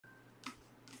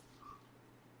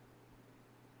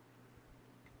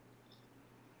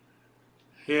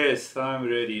Yes, I'm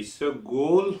ready. So,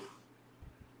 goal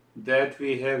that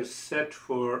we have set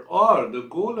for, or the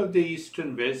goal of the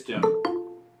Eastern wisdom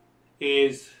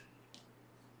is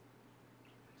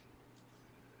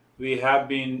we have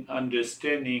been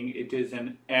understanding it is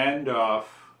an end of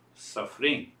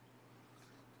suffering.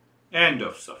 End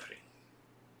of suffering.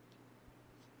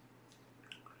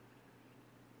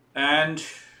 And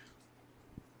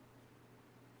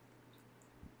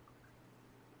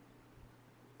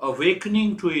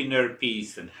awakening to inner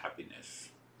peace and happiness,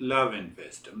 love and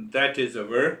wisdom. That is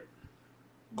our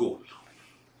goal.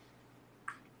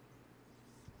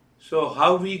 So,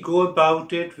 how we go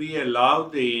about it, we allow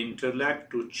the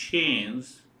intellect to change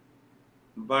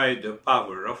by the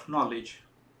power of knowledge.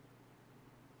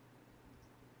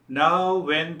 Now,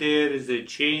 when there is a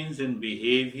change in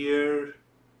behavior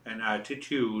and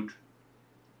attitude,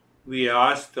 we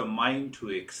ask the mind to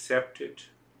accept it.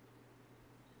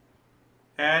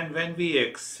 And when we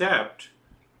accept,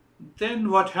 then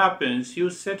what happens?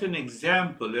 You set an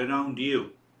example around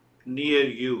you, near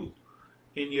you,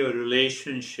 in your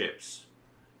relationships.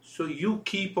 So you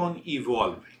keep on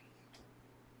evolving.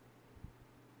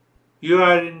 You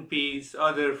are in peace,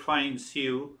 other finds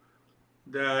you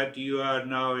that you are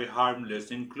now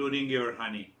harmless, including your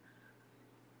honey.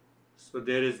 So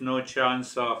there is no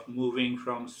chance of moving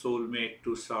from soulmate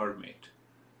to soulmate.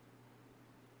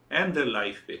 And the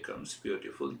life becomes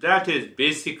beautiful. That is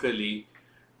basically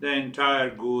the entire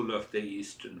goal of the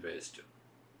Eastern wisdom.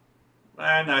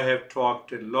 And I have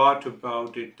talked a lot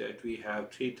about it, that we have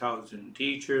 3,000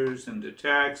 teachers in the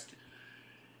text,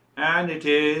 and it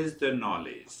is the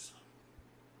knowledge.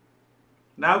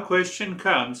 Now question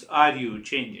comes, are you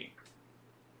changing?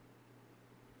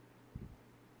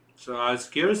 So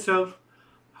ask yourself,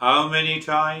 how many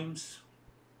times,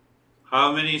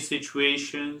 how many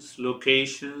situations,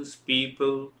 locations,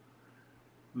 people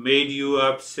made you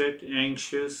upset,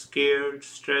 anxious, scared,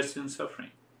 stressed, and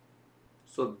suffering?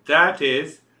 So that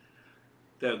is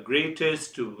the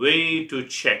greatest way to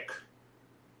check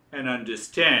and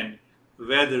understand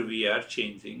whether we are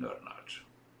changing or not.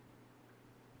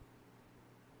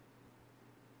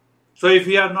 So if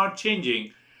we are not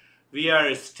changing, we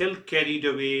are still carried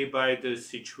away by the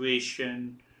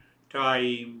situation,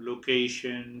 time,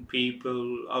 location,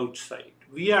 people outside.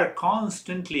 We are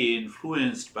constantly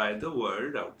influenced by the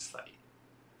world outside.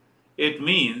 It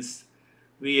means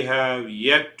we have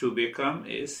yet to become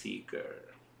a seeker.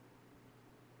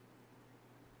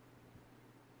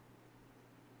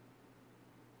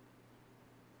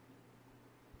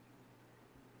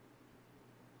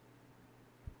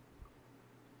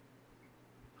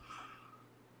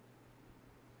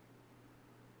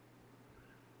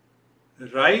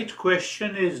 Right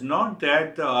question is not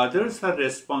that the others are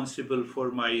responsible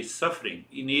for my suffering.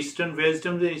 In Eastern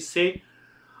wisdom, they say,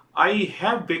 I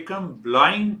have become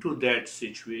blind to that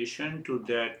situation, to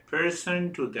that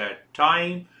person, to that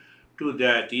time, to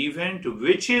that event,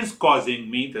 which is causing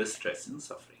me the stress and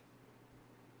suffering.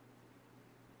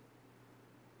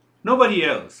 Nobody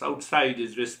else outside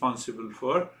is responsible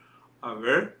for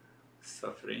our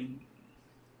suffering.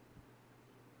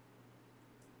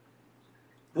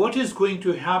 What is going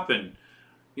to happen?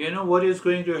 What is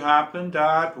going to happen?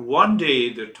 That one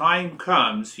day the time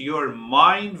comes, your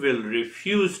mind will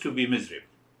refuse to be miserable.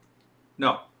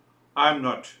 No, I'm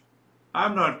not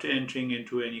entering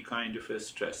into any kind of a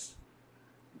stress.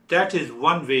 That is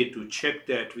one way to check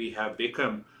that we have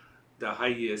become the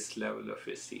highest level of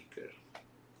a seeker.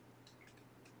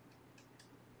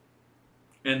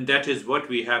 And that is what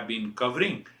we have been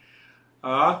covering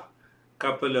a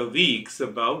couple of weeks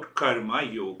about karma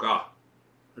yoga.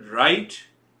 Right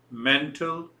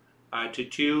mental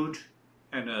attitude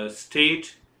and a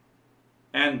state,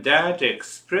 and that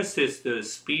expresses the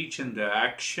speech and the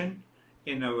action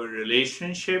in our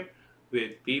relationship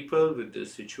with people, with the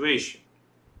situation.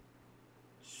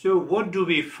 So what do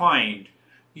we find?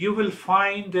 You will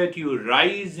find that you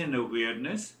rise in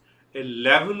awareness, a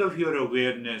level of your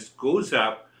awareness goes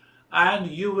up, and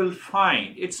you will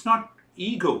find, it's not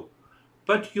ego,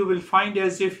 but you will find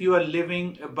as if you are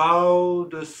living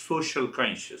above the social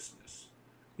consciousness.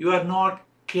 You are not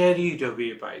carried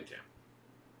away by them.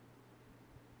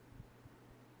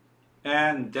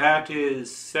 And that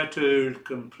is settled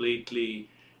completely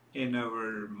in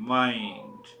our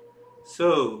mind.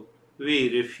 So we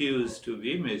refuse to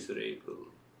be miserable.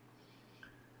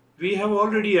 We have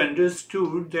already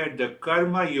understood that the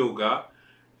karma yoga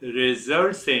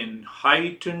results in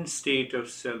heightened state of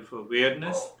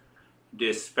self-awareness,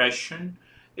 dispassion,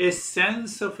 a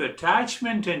sense of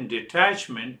attachment and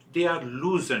detachment. They are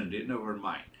loosened in our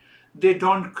mind. They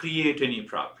don't create any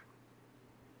problem.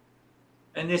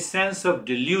 and a sense of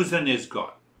delusion is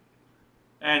gone.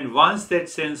 And once that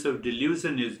sense of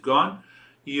delusion is gone,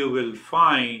 you will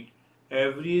find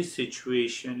every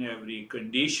situation, every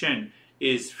condition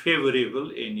is favorable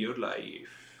in your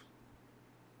life.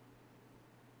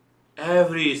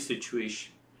 Every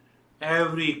situation,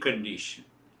 every condition.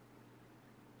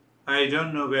 I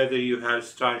don't know whether you have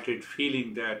started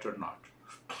feeling that or not.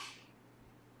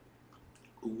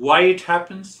 Why it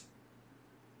happens?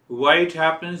 Why it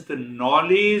happens? The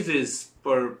knowledge is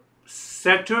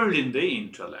settled in the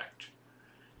intellect,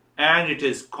 and it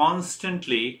is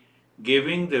constantly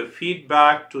giving the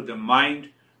feedback to the mind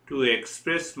to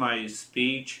express my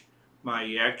speech,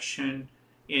 my action.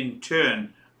 In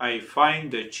turn, I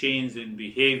find the change in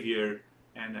behavior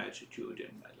and attitude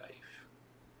in my life.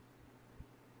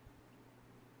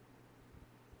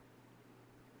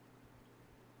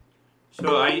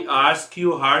 So I ask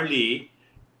you hardly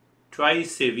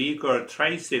twice a week or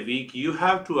thrice a week, you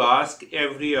have to ask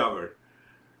every hour.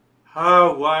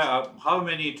 How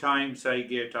many times I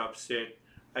get upset,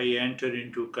 I enter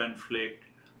into conflict,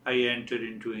 I enter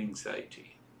into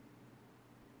anxiety.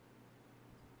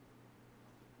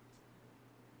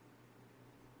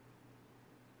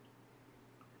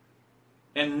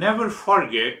 And never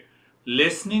forget,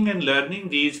 listening and learning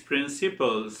these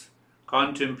principles,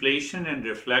 contemplation and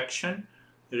reflection,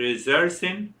 results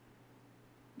in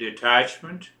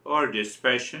detachment or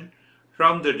dispassion.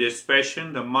 From the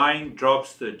dispassion, the mind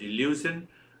drops the delusion.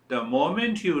 The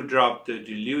moment you drop the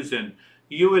delusion,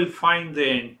 you will find the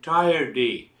entire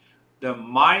day the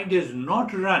mind is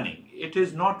not running, it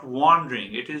is not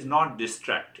wandering, it is not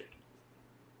distracted.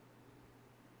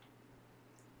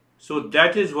 So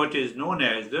that is what is known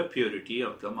as the purity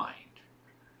of the mind.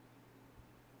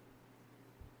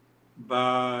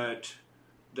 But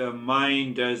the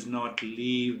mind does not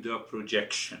leave the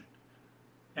projection.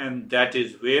 And that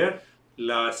is where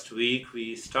last week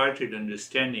we started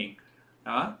understanding.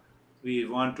 We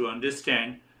want to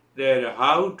understand that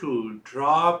how to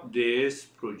drop this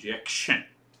projection.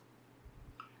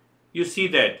 You see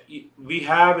that we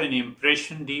have an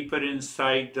impression deeper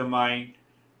inside the mind,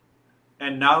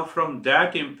 and now from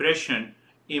that impression,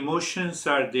 emotions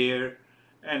are there,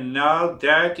 and now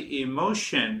that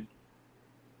emotion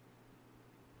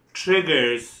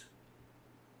triggers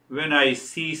when I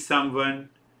see someone.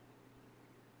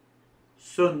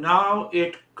 So now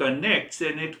it connects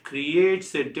and it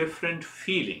creates a different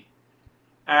feeling,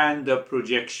 and the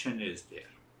projection is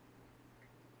there.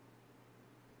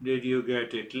 Did you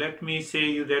get it? Let me say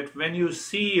you that when you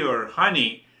see your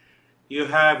honey, you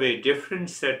have a different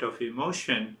set of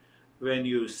emotion. When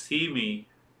you see me,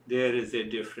 there is a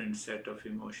different set of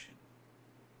emotion.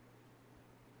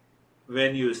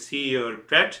 When you see your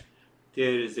pet,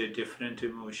 there is a different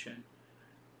emotion.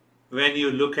 When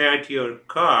you look at your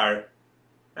car,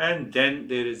 and then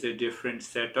there is a different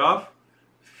set of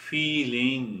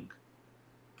feeling,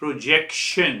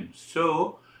 projection.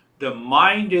 So the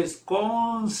mind is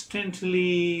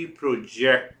constantly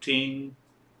projecting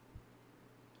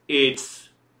its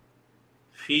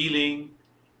feeling,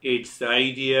 its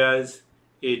ideas,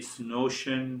 its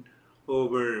notion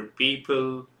over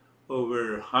people,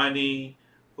 over honey,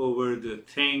 over the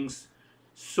things.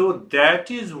 So that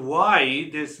is why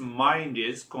this mind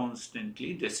is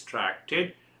constantly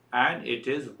distracted and it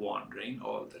is wandering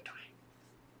all the time.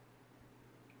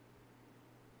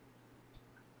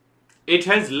 It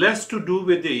has less to do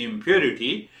with the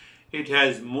impurity, it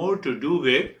has more to do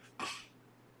with,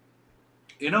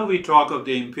 we talk of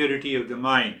the impurity of the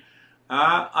mind.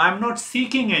 I'm not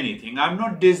seeking anything, I'm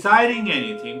not desiring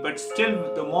anything, but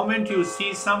still the moment you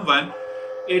see someone,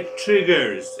 it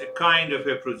triggers a kind of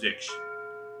a projection.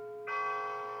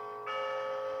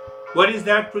 What is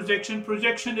that projection?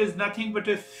 Projection is nothing but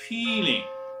a feeling.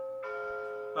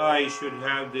 I should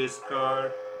have this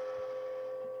car.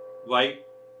 Why?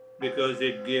 Because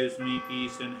it gives me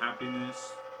peace and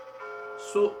happiness.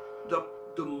 So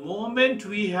the moment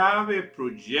we have a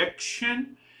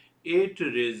projection, it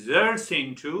results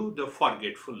into the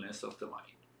forgetfulness of the mind.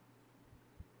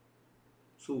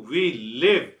 So we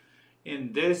live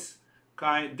in this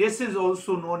kind. This is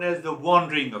also known as the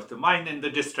wandering of the mind and the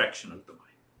distraction of the mind.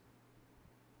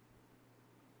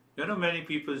 Many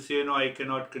people say, no, I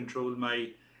cannot control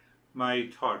my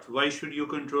thoughts. Why should you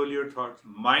control your thoughts?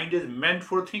 Mind is meant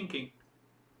for thinking.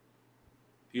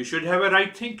 You should have a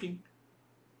right thinking.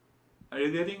 Are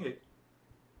you getting it?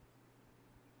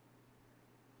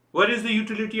 What is the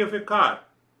utility of a car?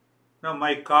 Now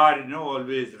my car,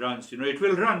 always runs. It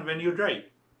will run when you drive.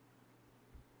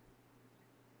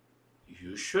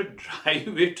 You should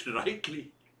drive it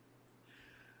rightly.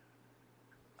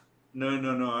 No,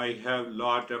 no, no, I have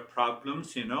lot of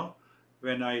problems,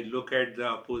 when I look at the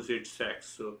opposite sex.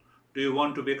 So, do you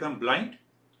want to become blind?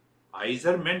 Eyes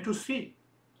are meant to see.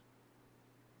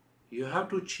 You have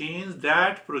to change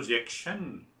that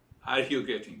projection. Are you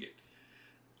getting it?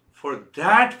 For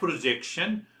that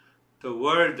projection, the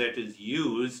word that is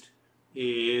used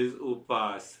is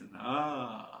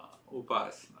upasana.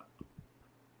 Upasana.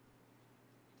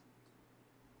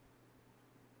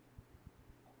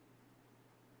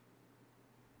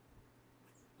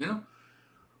 You know,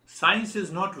 science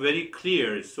is not very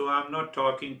clear, so I'm not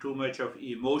talking too much of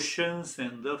emotions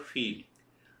and the feeling.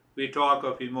 We talk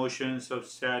of emotions of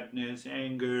sadness,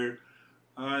 anger,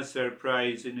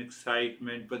 surprise, and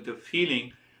excitement, but the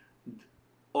feeling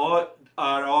all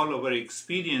are all our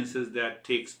experiences that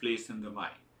takes place in the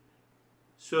mind.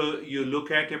 So you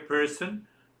look at a person,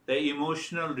 the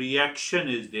emotional reaction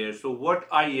is there. So what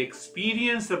I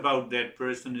experience about that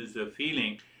person is the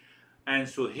feeling. And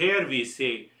so here we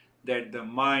say that the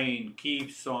mind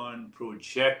keeps on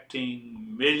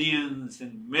projecting millions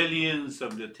and millions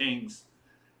of the things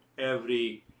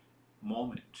every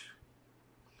moment.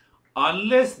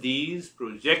 Unless these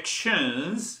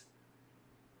projections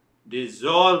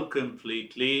dissolve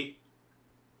completely,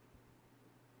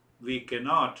 we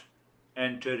cannot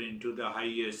enter into the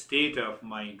higher state of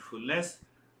mindfulness.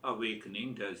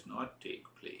 Awakening does not take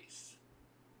place.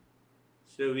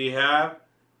 So we have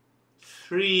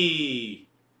 3-step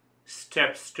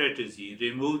strategy.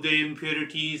 Remove the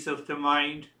impurities of the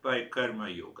mind by karma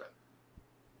yoga.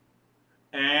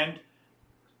 And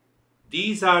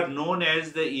these are known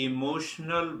as the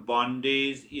emotional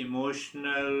bondage,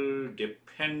 emotional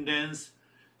dependence.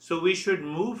 So we should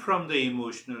move from the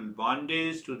emotional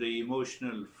bondage to the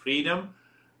emotional freedom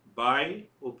by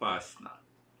Upasana.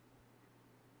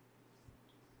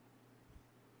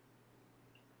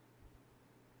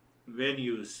 When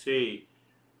you say,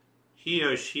 he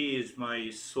or she is my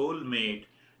soulmate,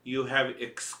 you have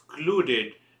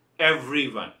excluded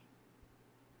everyone.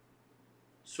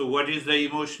 So what is the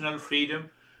emotional freedom?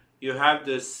 You have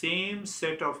the same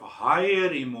set of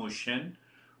higher emotion,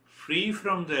 free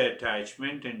from the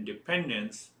attachment and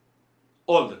dependence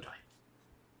all the time.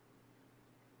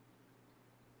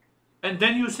 And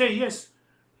then you say, yes,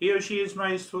 he or she is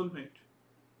my soulmate.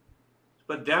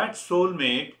 But that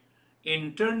soulmate,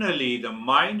 internally, the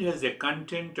mind has a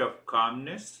content of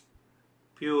calmness,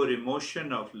 pure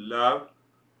emotion of love,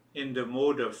 in the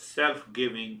mode of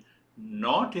self-giving,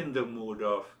 not in the mode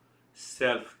of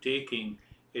self-taking.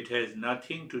 It has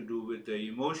nothing to do with the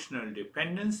emotional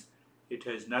dependence. It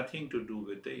has nothing to do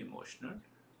with the emotional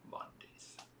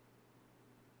bondage.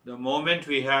 The moment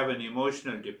we have an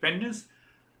emotional dependence,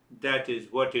 that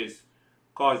is what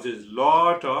causes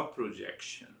lot of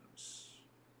projections.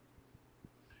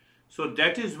 So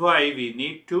that is why we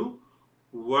need to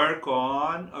work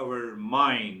on our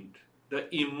mind,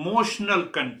 the emotional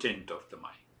content of the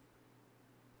mind.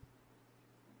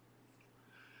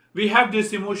 We have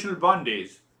this emotional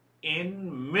bondage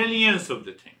in millions of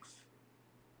the things.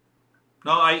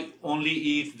 Now I only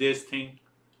eat this thing.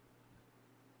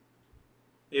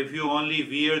 If you only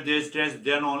wear this dress,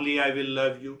 then only I will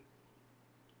love you.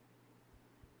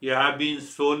 You have been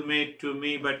soulmate to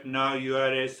me, but now you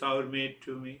are a sourmate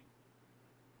to me.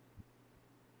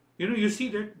 You see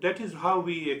that is how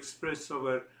we express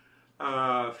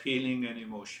our feeling and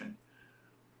emotion.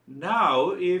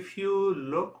 Now, if you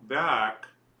look back,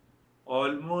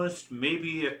 almost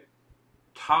maybe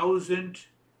 1,000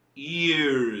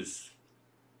 years,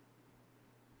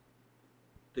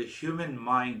 the human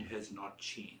mind has not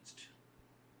changed.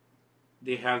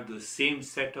 They have the same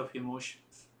set of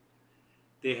emotions.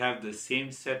 They have the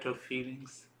same set of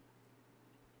feelings.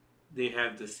 They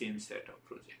have the same set of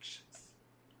projections.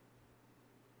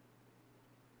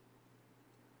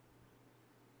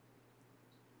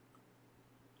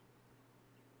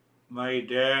 My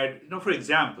dad, for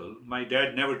example, my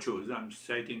dad never chose, I'm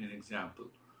citing an example.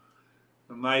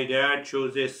 My dad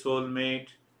chose a soulmate,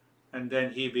 and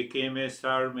then he became a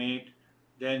soulmate,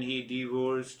 then he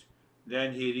divorced,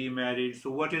 then he remarried.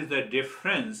 So what is the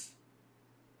difference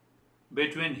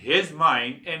between his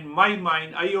mind and my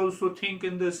mind? I also think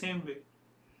in the same way.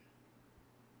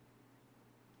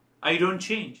 I don't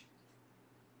change.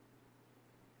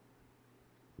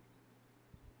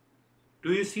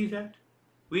 Do you see that?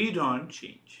 We don't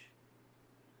change.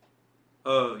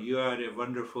 Oh, you are a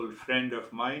wonderful friend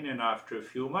of mine, and after a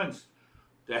few months,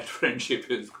 that friendship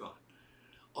is gone.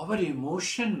 Our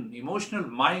emotional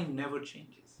mind never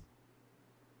changes.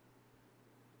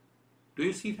 Do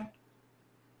you see that?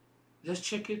 Just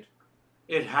check it.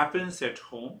 It happens at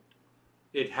home.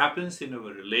 It happens in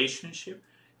our relationship.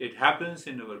 It happens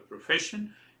in our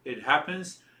profession. It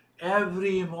happens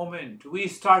every moment. We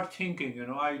start thinking,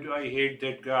 I hate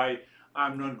that guy.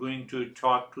 I'm not going to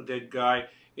talk to that guy.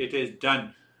 It is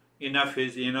done. Enough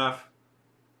is enough.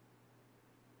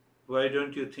 Why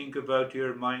don't you think about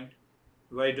your mind?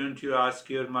 Why don't you ask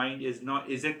your mind, is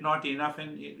it not enough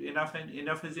and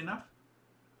enough is enough?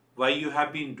 Why you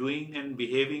have been doing and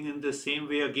behaving in the same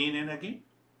way again and again?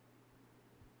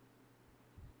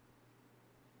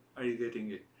 Are you getting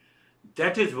it?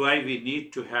 That is why we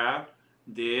need to have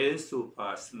this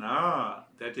upasana.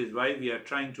 That is why we are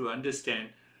trying to understand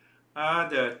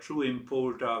the true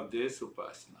import of this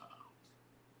upasana.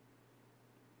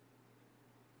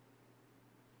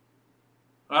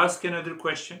 Ask another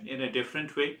question in a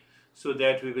different way so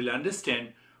that we will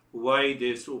understand why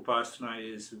this upasana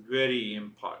is very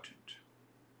important.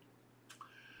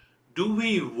 Do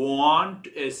we want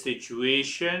a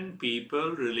situation,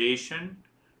 people, relation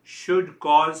should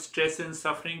cause stress and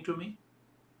suffering to me?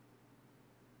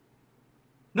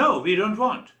 No, we don't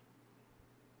want.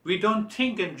 We don't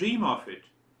think and dream of it.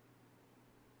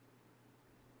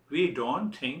 We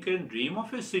don't think and dream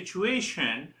of a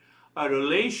situation, our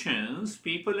relations,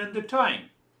 people, and the time.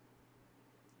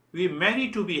 We marry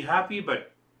to be happy,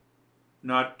 but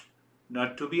not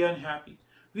to be unhappy.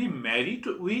 We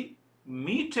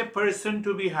meet a person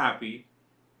to be happy,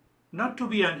 not to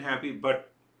be unhappy, but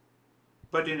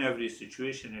in every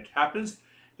situation it happens.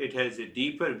 It has a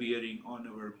deeper bearing on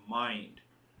our mind,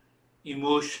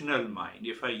 emotional mind.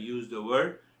 If I use the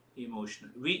word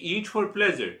emotional, we eat for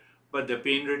pleasure, but the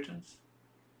pain returns.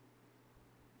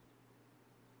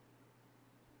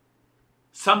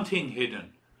 Something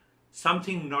hidden,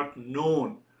 something not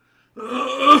known.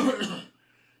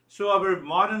 So our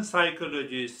modern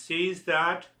psychology says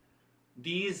that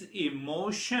these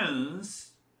emotions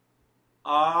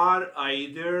are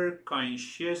either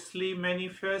consciously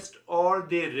manifest or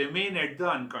they remain at the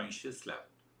unconscious level.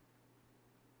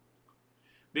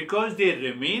 Because they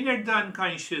remain at the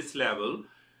unconscious level,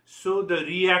 so the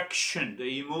reaction,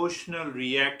 the emotional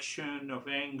reaction of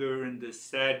anger and the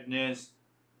sadness,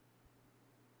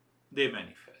 they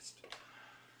manifest.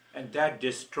 And that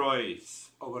destroys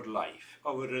our life,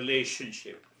 our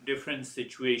relationship, different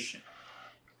situation.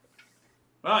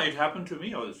 Well, it happened to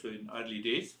me also in early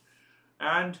days.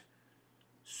 And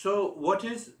so what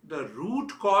is the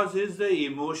root cause is the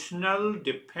emotional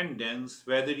dependence,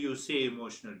 whether you say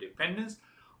emotional dependence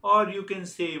or you can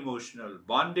say emotional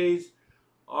bondage,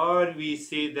 or we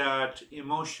say that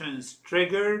emotions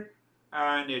trigger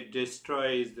and it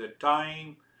destroys the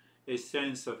time, a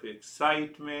sense of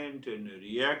excitement and a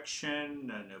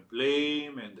reaction and a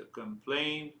blame and the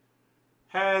complaint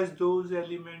has those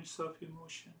elements of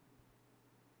emotion.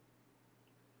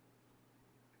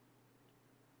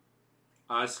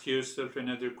 Ask yourself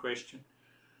another question.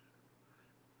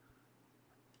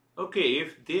 Okay,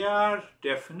 if they are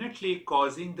definitely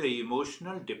causing the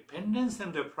emotional dependence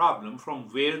and the problem from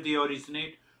where they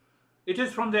originate, it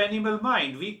is from the animal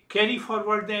mind. We carry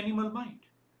forward the animal mind.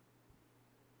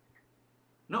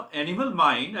 No, animal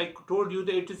mind, I told you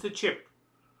that it is a chip.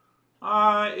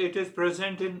 It is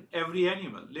present in every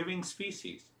animal, living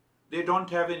species. They don't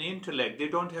have an intellect. They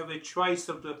don't have a choice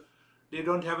they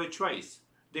don't have a choice.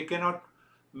 They cannot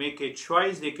make a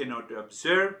choice. They cannot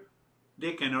observe.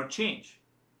 They cannot change.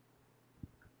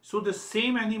 So the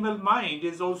same animal mind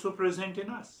is also present in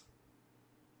us.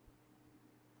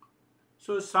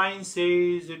 So science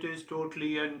says it is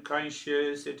totally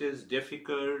unconscious, it is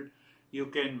difficult, you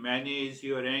can manage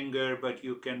your anger, but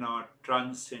you cannot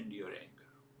transcend your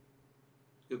anger.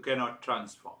 You cannot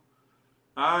transform.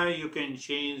 You can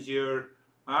change you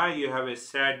have a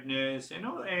sadness,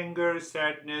 anger,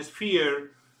 sadness,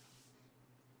 fear.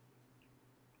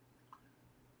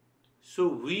 So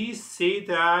we say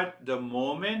that the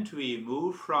moment we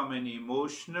move from an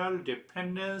emotional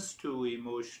dependence to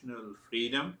emotional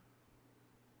freedom,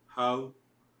 how?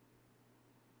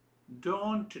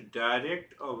 Don't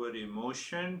direct our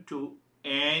emotion to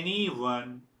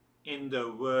anyone in the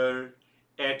world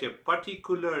at a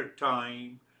particular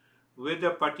time with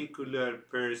a particular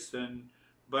person,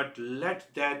 but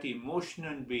let that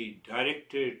emotion be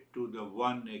directed to the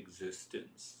one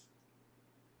existence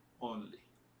only.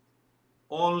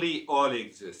 Only all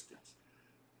existence.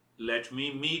 Let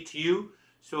me meet you,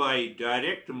 so I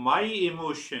direct my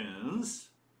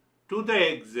emotions to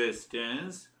the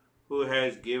existence who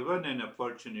has given an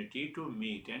opportunity to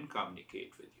meet and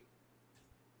communicate with you.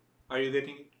 Are you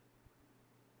getting it?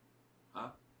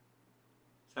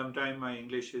 Sometimes my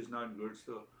English is not good,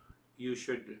 so you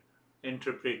should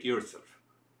interpret yourself.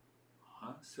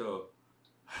 So,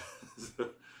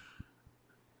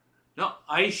 no,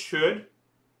 I should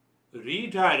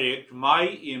redirect my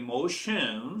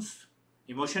emotions.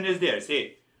 Emotion is there,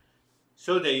 say.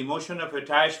 So the emotion of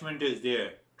attachment is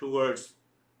there towards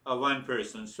a one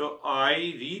person. So I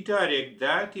redirect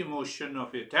that emotion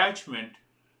of attachment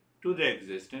to the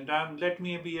existent. Let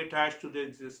me be attached to the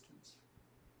existence.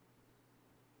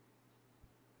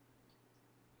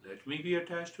 Let me be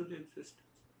attached to the existence.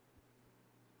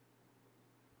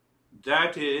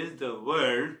 That is the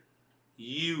word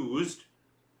used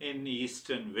in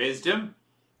Eastern wisdom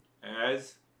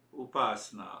as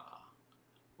Upasana.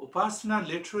 Upasana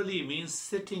literally means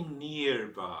sitting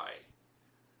nearby.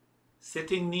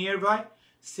 Sitting nearby?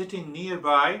 Sitting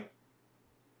nearby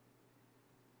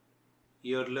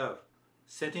your love.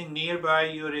 Sitting nearby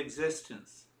your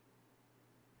existence.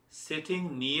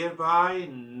 Sitting nearby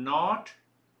not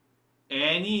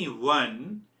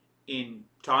anyone in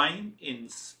time, in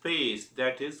space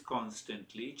that is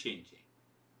constantly changing.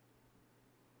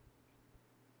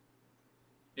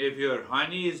 If your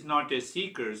honey is not a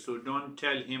seeker, so don't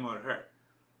tell him or her.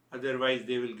 Otherwise,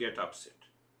 they will get upset.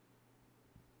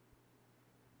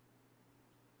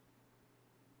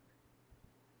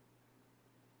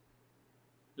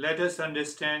 Let us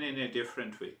understand in a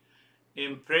different way.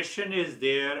 Impression is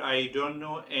there. I don't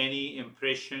know any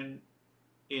impression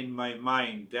in my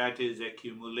mind that is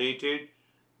accumulated.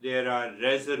 There are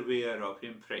reservoir of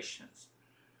impressions.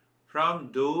 From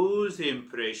those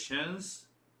impressions,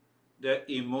 the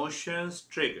emotions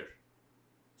trigger.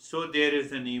 So there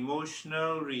is an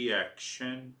emotional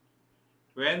reaction.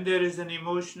 When there is an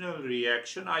emotional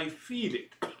reaction, I feel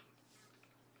it.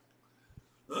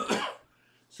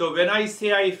 So when I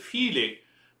say I feel it,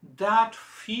 that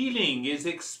feeling is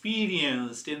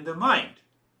experienced in the mind.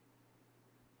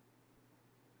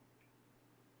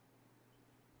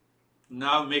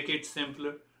 Now make it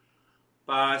simpler.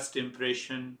 Past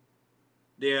impression,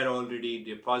 they are already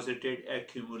deposited,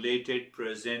 accumulated,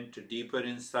 present deeper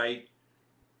inside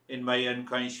in my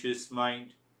unconscious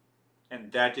mind,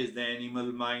 and that is the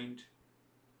animal mind.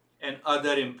 And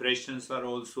other impressions are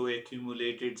also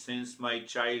accumulated since my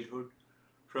childhood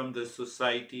from the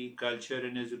society, culture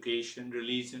and education,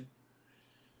 religion.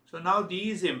 So now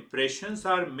these impressions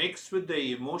are mixed with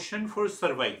the emotion for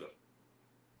survival.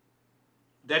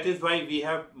 That is why we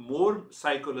have more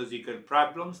psychological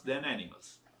problems than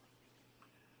animals.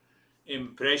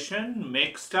 Impression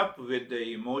mixed up with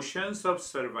the emotions of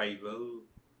survival.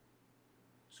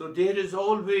 So there is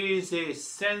always a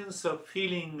sense of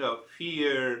feeling of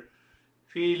fear,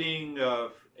 feeling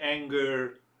of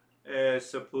anger,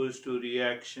 as opposed to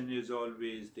reaction is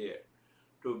always there.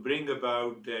 To bring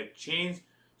about that change,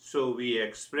 so we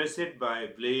express it by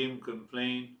blame,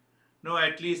 complaint. No,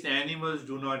 at least animals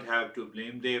do not have to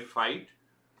blame. They fight,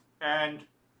 and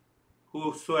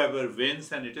whosoever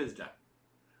wins, and it is done.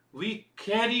 We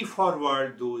carry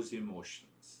forward those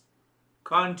emotions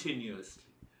continuously.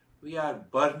 We are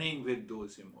burning with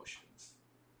those emotions.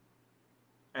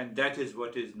 And that is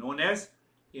what is known as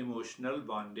emotional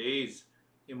bondage,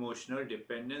 emotional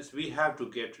dependence. We have to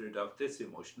get rid of this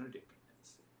emotional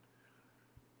dependence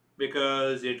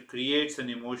because it creates an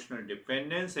emotional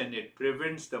dependence and it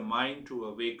prevents the mind to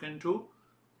awaken to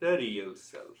the real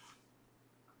self.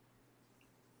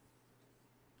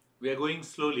 We are going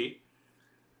slowly.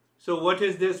 So what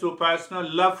is this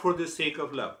Upasana? Love for the sake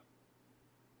of love.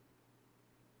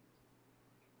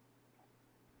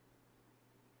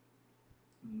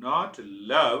 Not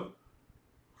love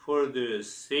for the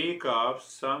sake of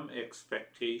some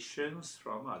expectations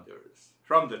from others,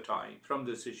 from the time, from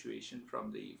the situation,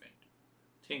 from the event.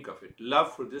 Think of it.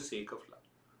 Love for the sake of love.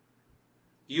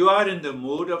 You are in the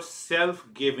mode of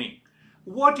self-giving.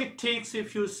 What it takes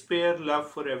if you spare love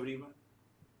for everyone,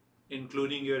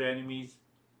 including your enemies.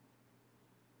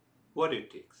 What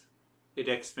it takes. It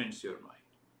expands your mind.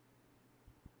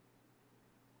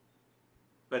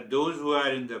 But those who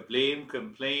are in the blame,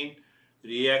 complaint,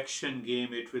 reaction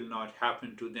game, it will not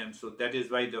happen to them. So that is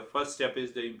why the first step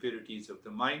is the impurities of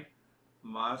the mind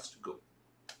must go.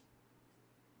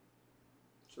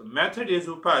 So method is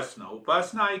Upasana.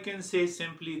 Upasana, I can say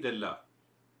simply the love.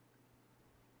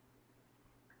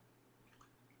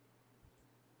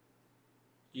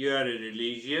 You are a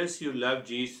religious, you love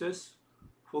Jesus,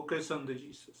 focus on the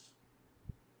Jesus.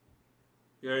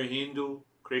 You are a Hindu,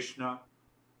 Krishna,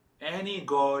 any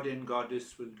god and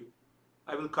goddess will do.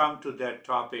 I will come to that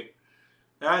topic.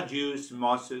 Jews,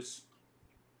 Moses,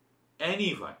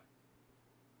 anyone.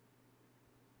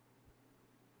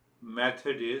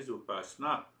 Method is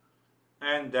Upasana.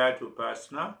 And that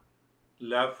Upasana,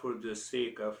 love for the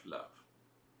sake of love.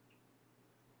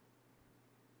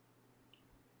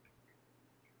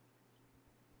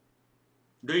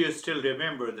 Do you still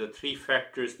remember the three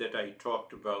factors that I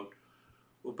talked about,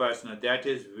 Upasana? That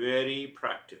is very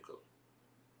practical.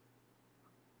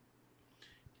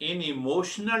 In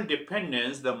emotional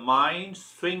dependence, the mind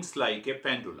swings like a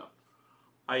pendulum.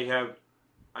 I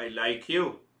like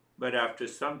you, but after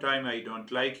some time I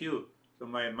don't like you. So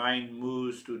my mind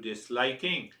moves to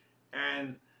disliking.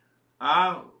 And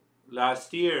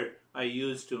last year I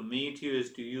used to meet you,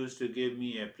 used to give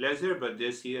me a pleasure, but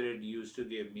this year it used to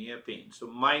give me a pain. So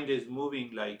mind is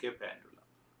moving like a pendulum.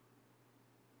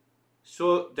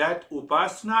 So that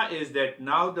upasana is that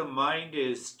now the mind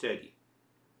is steady.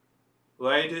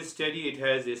 Why it is steady? It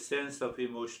has a sense of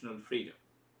emotional freedom.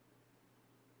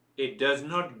 It does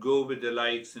not go with the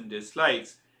likes and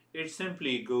dislikes. It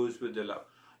simply goes with the love.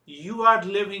 You are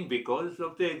living because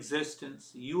of the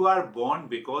existence. You are born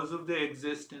because of the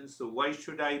existence. So why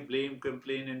should I blame,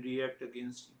 complain, and react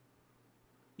against you?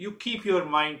 You keep your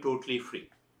mind totally free.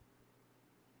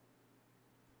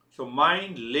 So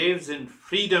mind lives in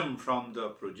freedom from the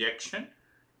projection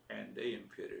and the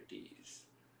impurities.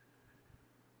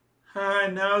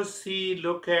 Now see,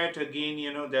 look at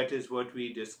again, that is what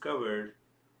we discovered.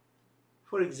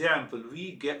 For example,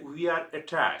 we are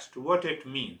attached. What it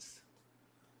means.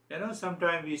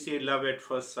 Sometimes we say love at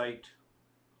first sight.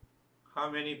 How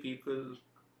many people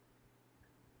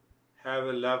have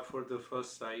a love for the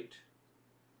first sight?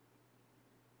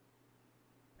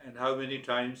 And how many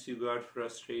times you got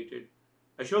frustrated?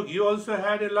 Ashok, you also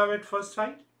had a love at first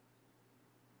sight?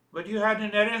 But you had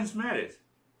an arranged marriage.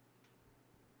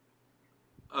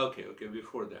 Okay,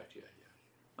 before that,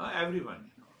 yeah.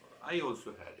 Everyone, I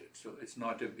also had it, so it's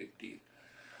not a big deal.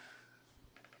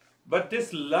 But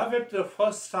this love at the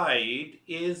first sight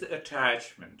is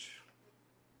attachment.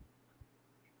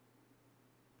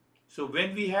 So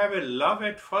when we have a love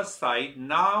at first sight,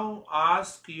 now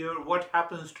ask what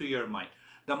happens to your mind.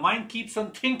 The mind keeps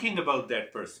on thinking about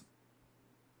that person.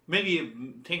 Maybe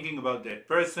thinking about that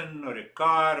person or a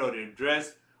car or a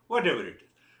dress, whatever it is.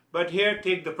 But here,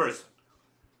 take the person.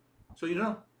 So,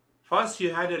 first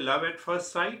you had a love at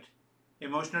first sight,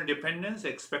 emotional dependence,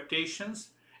 expectations,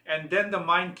 and then the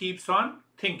mind keeps on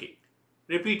thinking,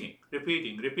 repeating.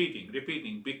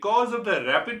 Because of the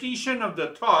repetition of the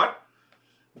thought,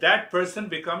 that person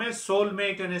becomes a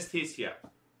soulmate anesthesia.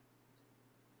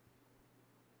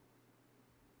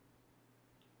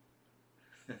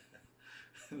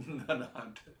 No.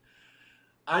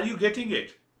 Are you getting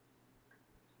it?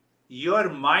 Your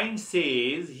mind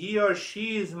says he or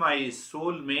she is my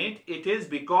soulmate. It is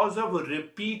because of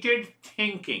repeated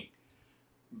thinking,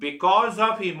 because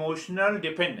of emotional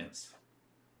dependence.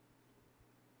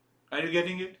 Are you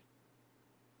getting it?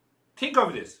 Think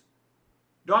of this.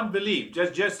 Don't believe,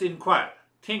 just inquire.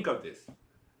 Think of this.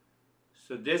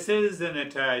 So this is an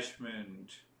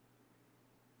attachment.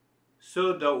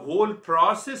 So the whole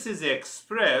process is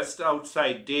expressed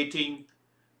outside dating,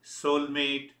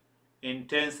 soulmate,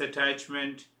 intense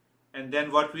attachment, and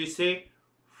then what we say,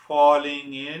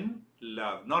 falling in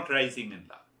love, not rising in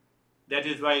love. That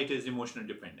is why it is emotional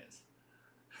dependence.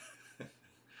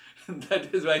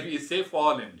 That is why we say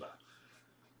fall in love.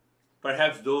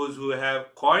 Perhaps those who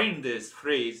have coined this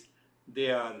phrase, they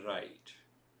are right.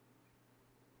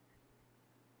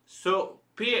 So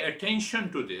pay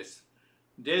attention to this.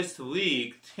 This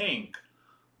week, think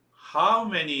how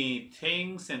many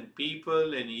things and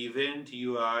people and event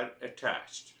you are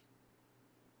attached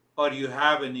or you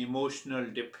have an emotional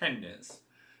dependence.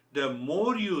 The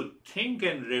more you think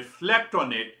and reflect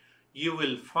on it, you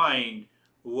will find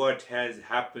what has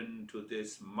happened to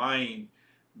this mind,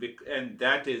 and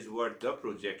that is what the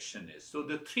projection is. So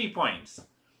the 3 points.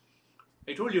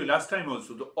 I told you last time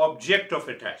also, the object of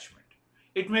attachment.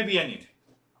 It may be anything.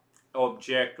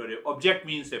 Object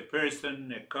means a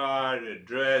person, a car, a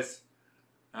dress,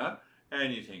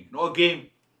 anything. No game.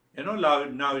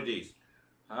 Nowadays,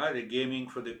 the gaming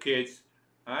for the kids,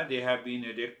 they have been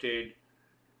addicted.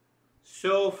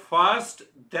 So first,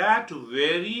 that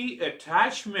very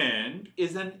attachment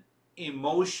is an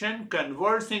emotion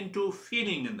converts into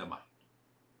feeling in the mind.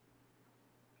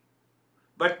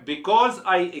 But because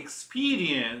I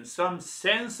experience some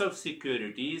sense of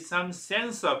security, some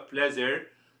sense of pleasure,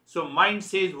 so mind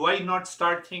says, why not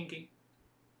start thinking?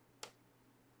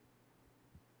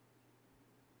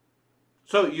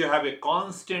 So you have a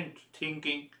constant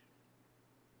thinking,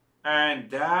 and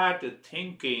that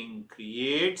thinking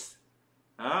creates,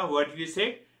 what we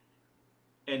say,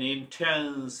 an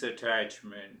intense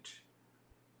attachment.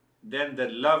 Then the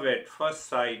love at first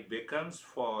sight becomes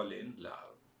fall in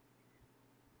love.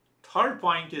 Third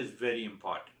point is very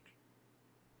important.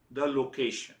 The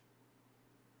location.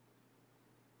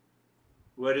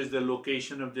 Where is the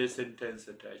location of this intense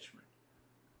attachment?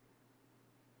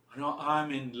 No, I'm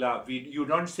in love. You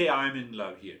don't say I'm in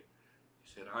love here. You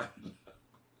said I'm in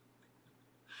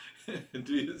love.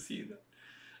 Do you see that?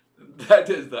 That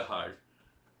is the heart.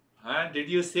 Did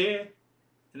you say,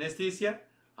 anesthesia?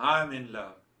 I'm in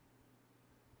love.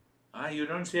 You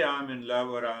don't say I'm in love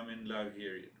or I'm in love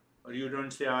here. Or you don't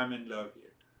say I'm in love here.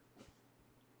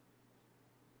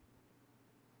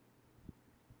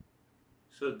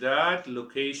 So that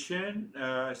location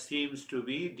seems to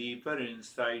be deeper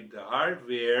inside the heart,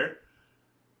 where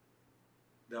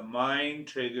the mind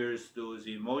triggers those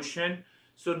emotions.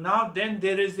 So now then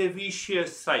there is a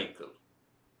vicious cycle.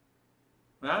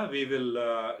 We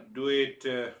will do it,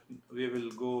 we will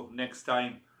go next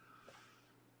time.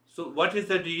 So what is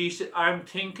the delusion? I'm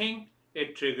thinking,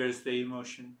 it triggers the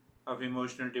emotion of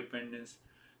emotional dependence.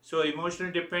 So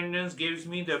emotional dependence gives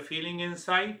me the feeling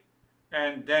inside,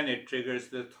 and then it triggers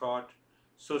the thought.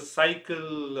 So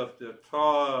cycle of the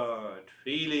thought,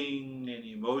 feeling and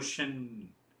emotion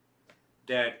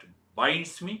that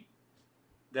binds me,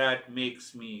 that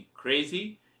makes me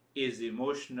crazy, is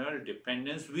emotional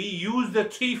dependence. We use the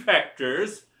three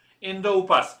factors in the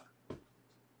Upasana.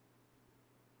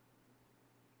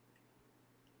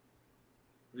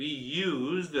 We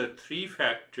use the three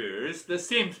factors, the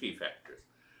same three factors.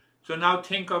 So now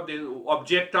think of the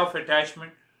object of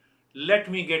attachment.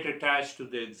 Let me get attached to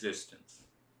the existence.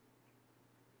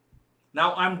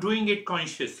 Now I'm doing it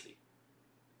consciously.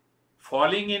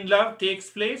 Falling in love takes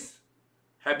place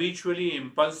habitually,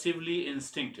 impulsively,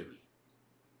 instinctively.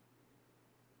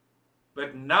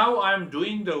 But now I'm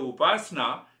doing the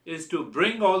Upasana is to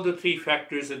bring all the three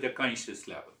factors at the conscious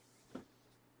level.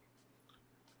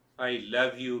 I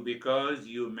love you because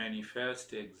you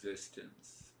manifest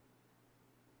existence.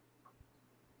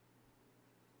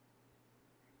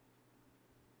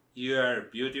 You are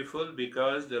beautiful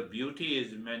because the beauty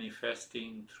is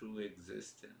manifesting through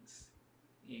existence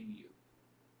in you.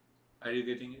 Are you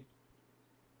getting it?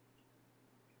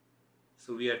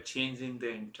 So we are changing the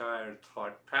entire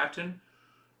thought pattern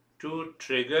to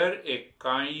trigger a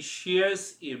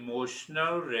conscious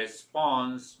emotional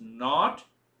response, not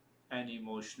an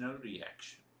emotional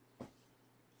reaction.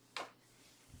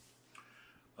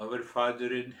 Our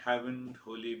Father in heaven,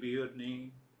 holy be your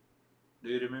name. Do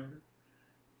you remember?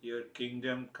 Your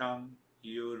kingdom come,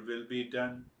 your will be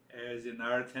done, as in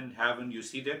earth and heaven. You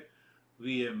see that?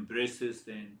 We embraces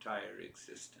the entire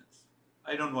existence.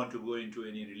 I don't want to go into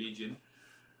any religion.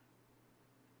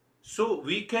 So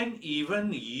we can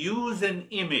even use an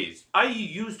image. I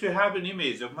used to have an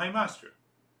image of my master.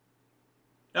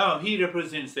 Now he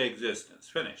represents the existence.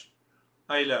 Finished.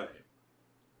 I love him.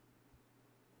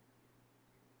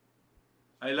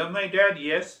 I love my dad,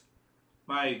 yes.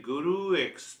 My guru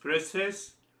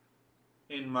expresses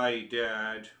in my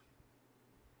dad.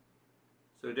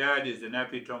 So dad is an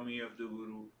epitome of the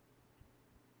guru.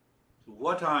 So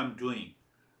what I'm doing,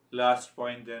 last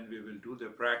point, then we will do the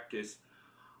practice.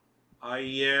 I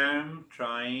am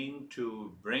trying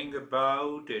to bring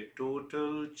about a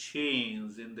total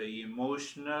change in the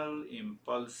emotional,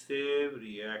 impulsive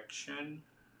reaction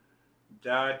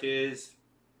that is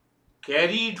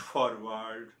carried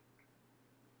forward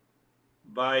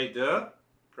by the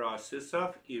process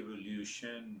of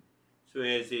evolution. So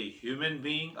as a human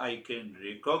being, I can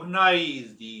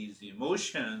recognize these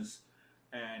emotions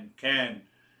and can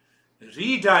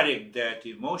redirect that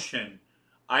emotion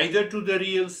either to the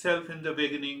real self in the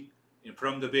beginning,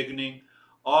 from the beginning,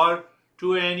 or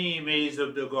to any image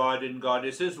of the god and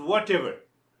goddesses, whatever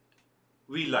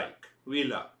we like, we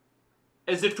love,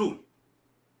 as a tool.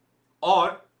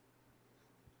 Or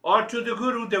to the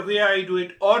guru, the way I do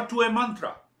it, or to a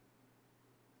mantra.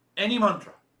 Any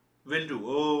mantra will do.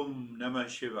 Om Namah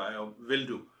Shivaya will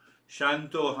do.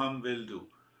 Shantoham will do.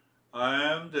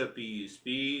 I am the peace.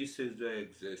 Peace is the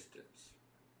existence.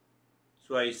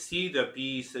 So I see the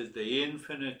peace as the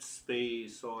infinite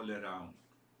space all around,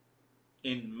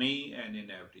 in me and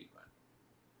in everyone.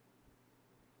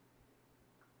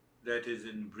 That is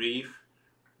in brief.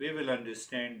 We will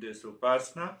understand this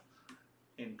Upasana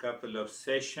in couple of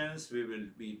sessions.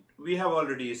 We have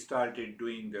already started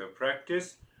doing the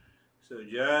practice. So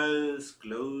just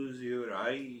close your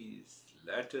eyes.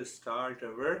 Let us start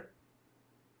our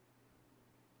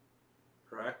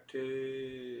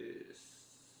practice.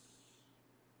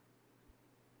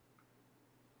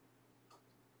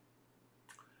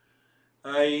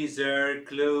 Eyes are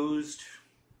closed.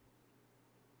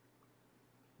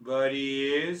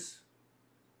 Body is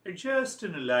just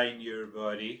align your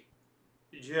body.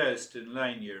 Just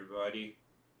align your body.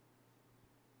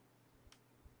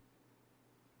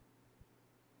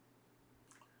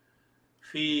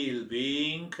 feel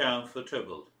being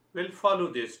comfortable. We'll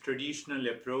follow this traditional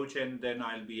approach, and then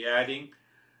I'll be adding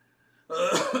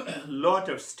a lot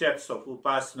of steps of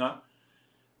Upasana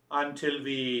until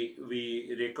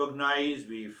we recognize,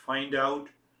 we find out,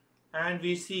 and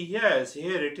we see, yes,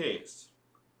 here it is.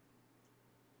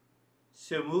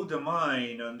 So move the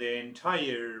mind on the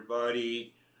entire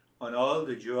body, on all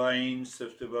the joints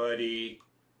of the body.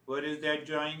 What is that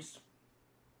joints?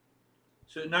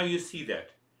 So now you see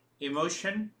that.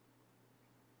 Emotion,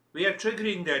 we are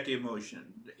triggering that emotion.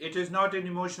 It is not an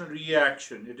emotional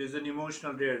reaction, it is an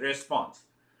emotional response.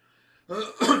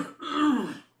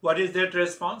 What is that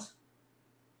response?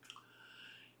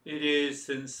 It is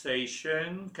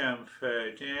sensation,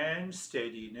 comfort, and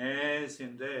steadiness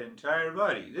in the entire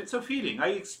body. That's a feeling I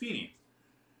experience.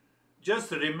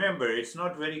 Just remember, it's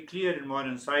not very clear in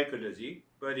modern psychology,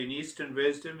 but in Eastern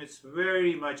wisdom, it's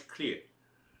very much clear.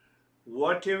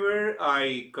 Whatever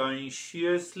I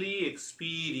consciously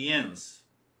experience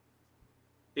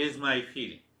is my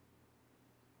feeling.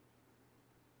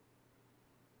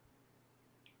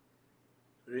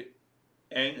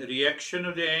 Reaction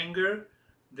of the anger,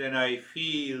 then I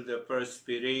feel the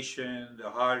perspiration, the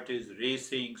heart is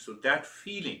racing, so that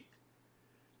feeling.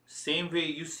 Same way,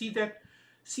 you see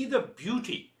the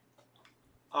beauty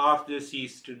of this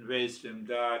Eastern wisdom,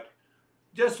 that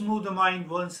just move the mind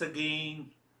once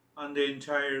again on the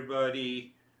entire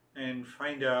body and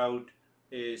find out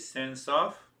a sense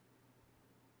of,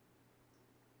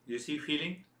 you see,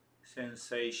 feeling,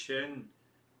 sensation,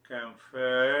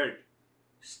 comfort,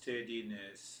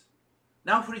 steadiness.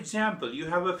 Now, for example, you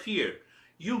have a fear.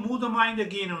 You move the mind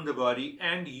again on the body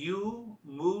and you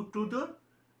move to the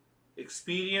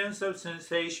experience of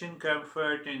sensation,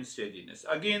 comfort, and steadiness.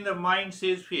 Again, the mind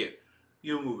says fear.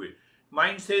 You move it.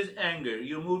 Mind says anger.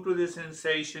 You move to the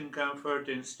sensation, comfort,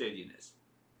 and steadiness.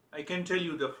 I can tell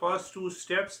you the first two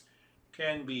steps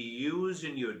can be used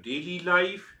in your daily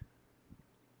life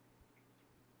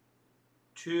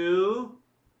to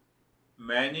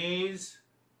manage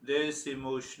this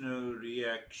emotional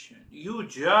reaction.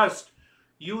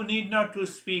 You need not to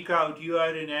speak out. You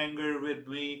are in anger with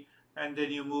me, and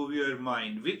then you move your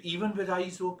mind, even with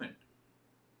eyes open.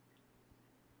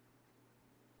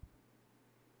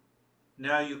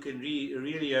 Now you can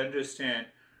really understand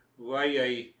why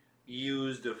I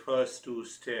use the first two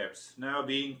steps. Now,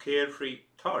 being carefree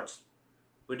thoughts.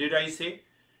 What did I say?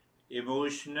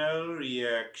 Emotional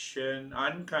reaction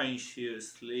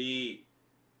unconsciously.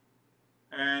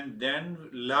 And then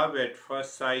love at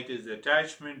first sight is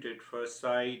attachment at first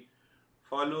sight,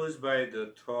 follows by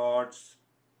the thoughts.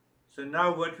 So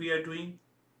now what we are doing?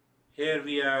 Here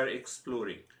we are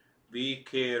exploring. Be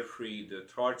carefree. The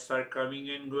thoughts are coming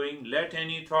and going. Let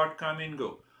any thought come and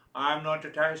go. I am not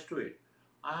attached to it.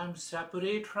 I am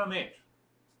separate from it.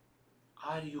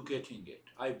 Are you getting it?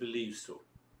 I believe so.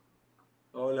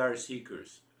 All are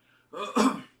seekers.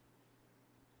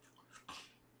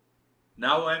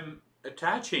 Now I'm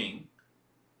attaching,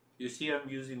 you see, I'm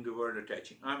using the word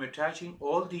attaching. I'm attaching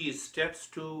all these steps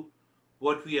to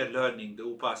what we are learning, the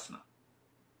Upasana.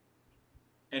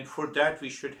 And for that we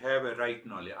should have a right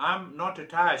knowledge. I'm not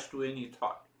attached to any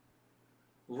thought.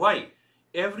 Why?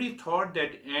 Every thought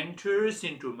that enters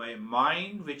into my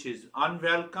mind, which is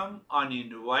unwelcome,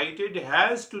 uninvited,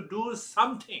 has to do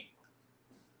something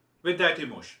with that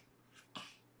emotion.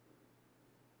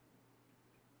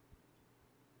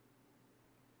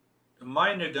 The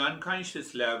mind at the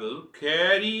unconscious level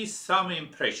carries some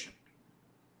impression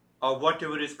of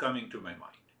whatever is coming to my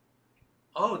mind.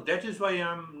 Oh, that is why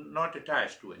I'm not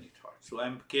attached to any thought. So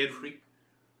I'm carefree.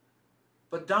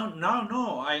 But now,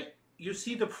 no, you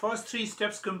see, the first three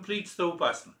steps completes the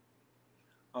Upasana.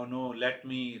 Oh no, let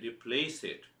me replace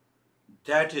it.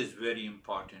 That is very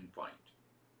important point.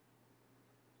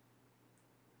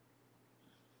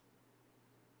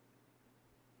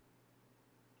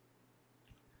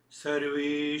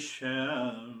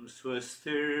 Sarvesham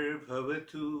swastir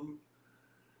bhavatu.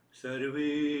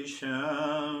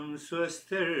 Sarvesham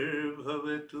swastir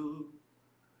bhavatu.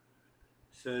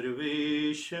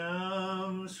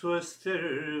 Sarvesham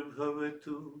swastir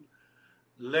bhavatu.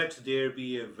 Let there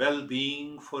be a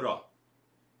well-being for all.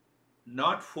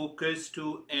 Not focused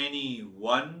to any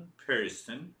one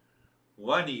person,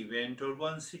 one event, or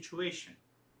one situation.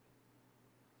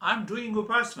 I'm doing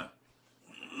Upasana.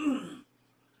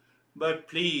 But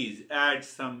please add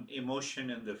some emotion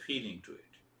and the feeling to it.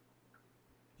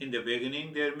 In the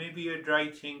beginning, there may be a dry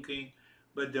thinking,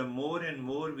 but the more and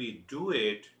more we do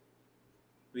it,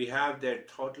 we have that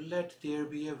thought, let there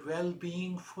be a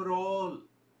well-being for all.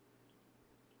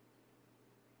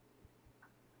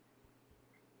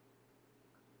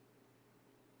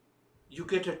 you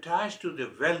get attached to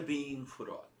the well-being for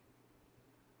all.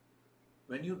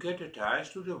 When you get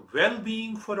attached to the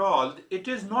well-being for all, it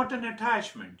is not an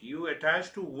attachment. You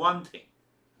attach to one thing.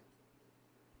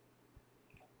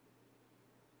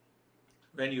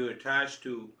 When you attach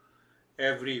to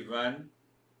everyone,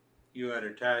 you are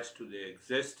attached to the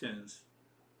existence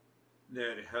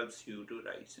that helps you to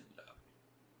rise in love.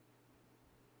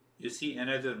 You see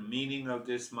another meaning of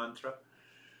this mantra?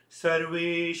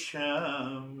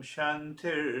 Sarvesham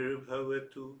Shantir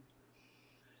Bhavatu.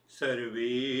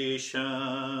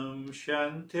 Sarvesham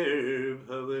Shantir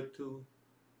Bhavatu.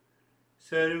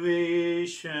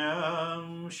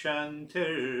 Sarvesham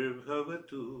Shantir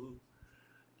Bhavatu.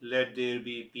 Let there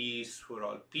be peace for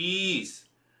all. Peace.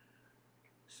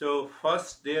 So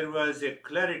first there was a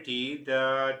clarity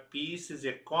that peace is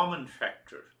a common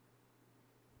factor.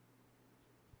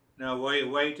 Now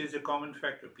why it is a common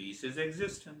factor? Peace is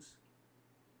existence.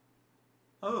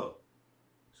 Oh,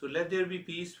 so let there be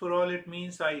peace for all. It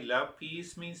means I love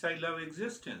peace, means I love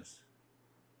existence.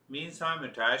 Means I'm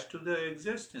attached to the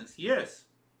existence. Yes.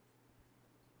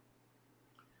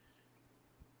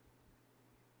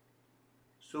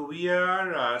 So we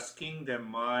are asking the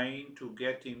mind to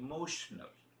get emotional,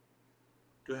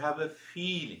 to have a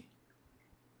feeling.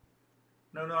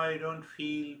 No, I don't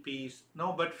feel peace.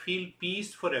 No, but feel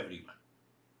peace for everyone.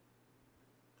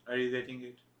 Are you getting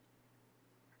it?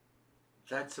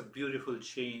 That's a beautiful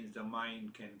change. The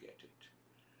mind can get it.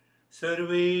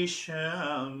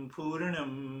 Sarvesham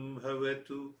Purnam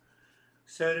Bhavatu.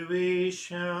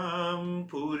 Sarvesham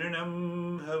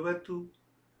Purnam Bhavatu.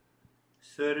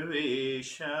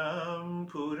 Sarvesham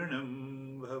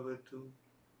Purnam Bhavatu.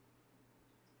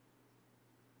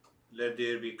 Let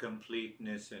there be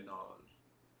completeness in all.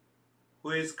 Who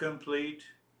is complete?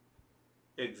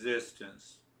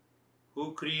 Existence.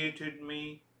 Who created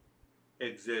me?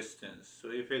 Existence.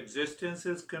 So if existence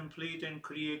is complete and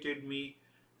created me,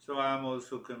 so I am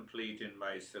also complete in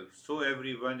myself. So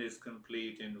everyone is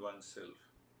complete in oneself.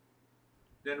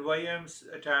 Then why I am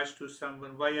attached to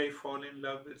someone? Why I fall in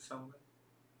love with someone?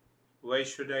 Why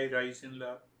should I rise in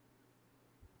love?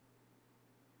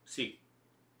 See,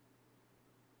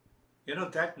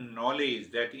 that knowledge,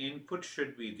 that input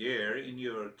should be there in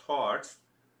your thoughts,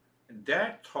 and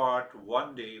that thought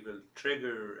one day will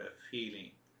trigger a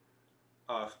feeling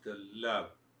of the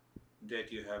love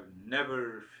that you have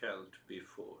never felt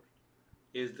before.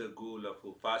 Is the goal of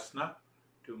Upasana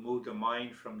to move the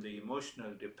mind from the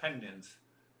emotional dependence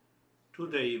to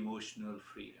the emotional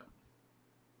freedom.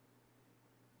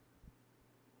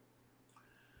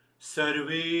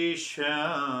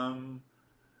 Sarvesham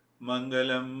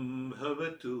Mangalam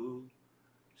Bhavatu.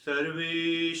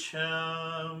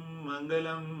 Sarvesham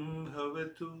Mangalam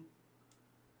Bhavatu.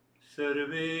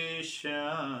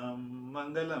 Sarvesham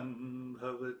Mangalam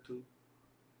Bhavatu.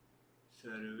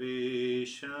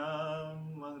 Sarvesham.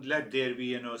 Let there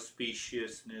be an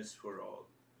auspiciousness for all.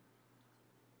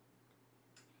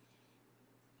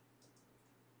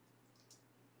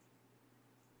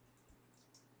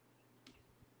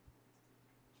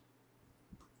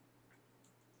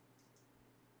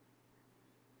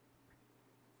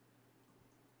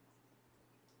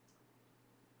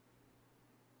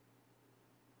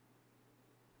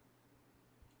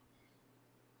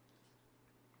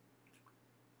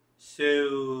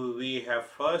 So we have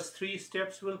first three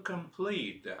steps will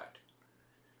complete that.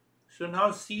 So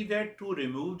now see that to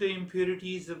remove the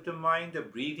impurities of the mind, the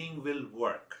breathing will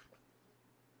work.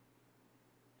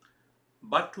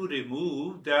 But to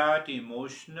remove that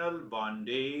emotional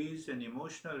bondage and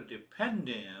emotional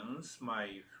dependence,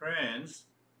 my friends,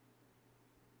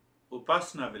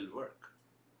 Upasana will work.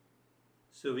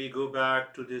 So we go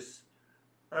back to this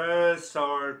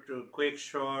quick,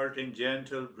 short and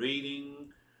gentle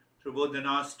breathing through both the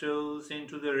nostrils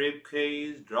into the rib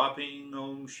cage, dropping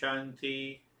Om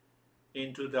Shanti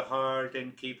into the heart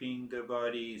and keeping the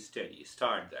body steady.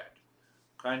 Start that.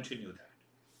 Continue that.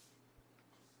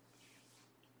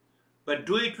 But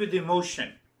do it with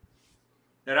emotion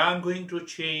that I'm going to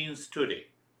change today.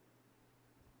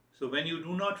 So when you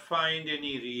do not find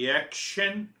any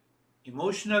reaction,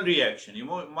 emotional reaction,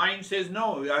 mind says,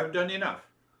 no, I've done enough.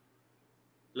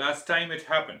 Last time it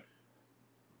happened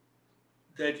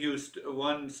that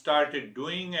one started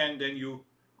doing and then you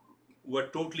were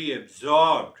totally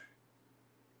absorbed.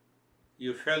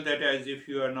 You felt that as if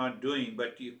you are not doing,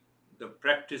 but the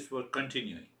practice was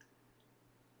continuing.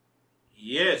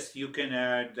 Yes, you can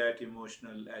add that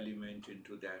emotional element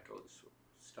into that also.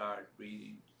 Start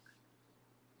breathing.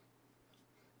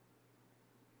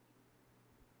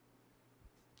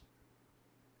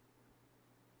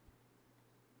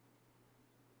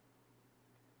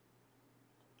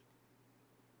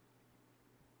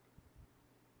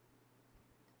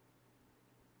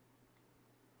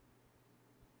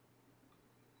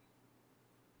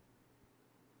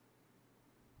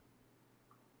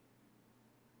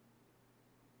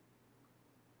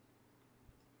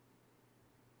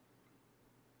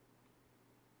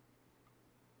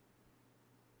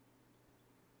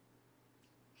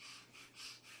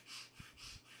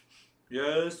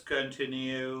 Just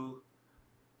continue.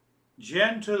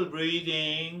 Gentle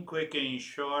breathing, quick and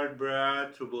short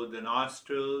breath through both the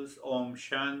nostrils. Om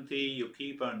Shanti. You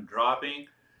keep on dropping.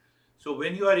 So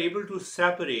when you are able to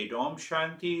separate, Om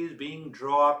Shanti is being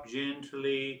dropped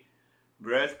gently.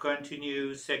 Breath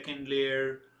continues. Second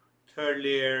layer, third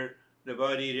layer, the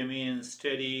body remains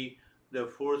steady. The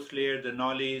fourth layer, the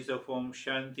knowledge of Om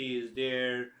Shanti is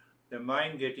there. The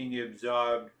mind getting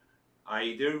absorbed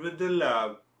either with the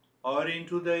love or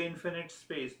into the infinite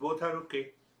space. Both are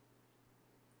okay.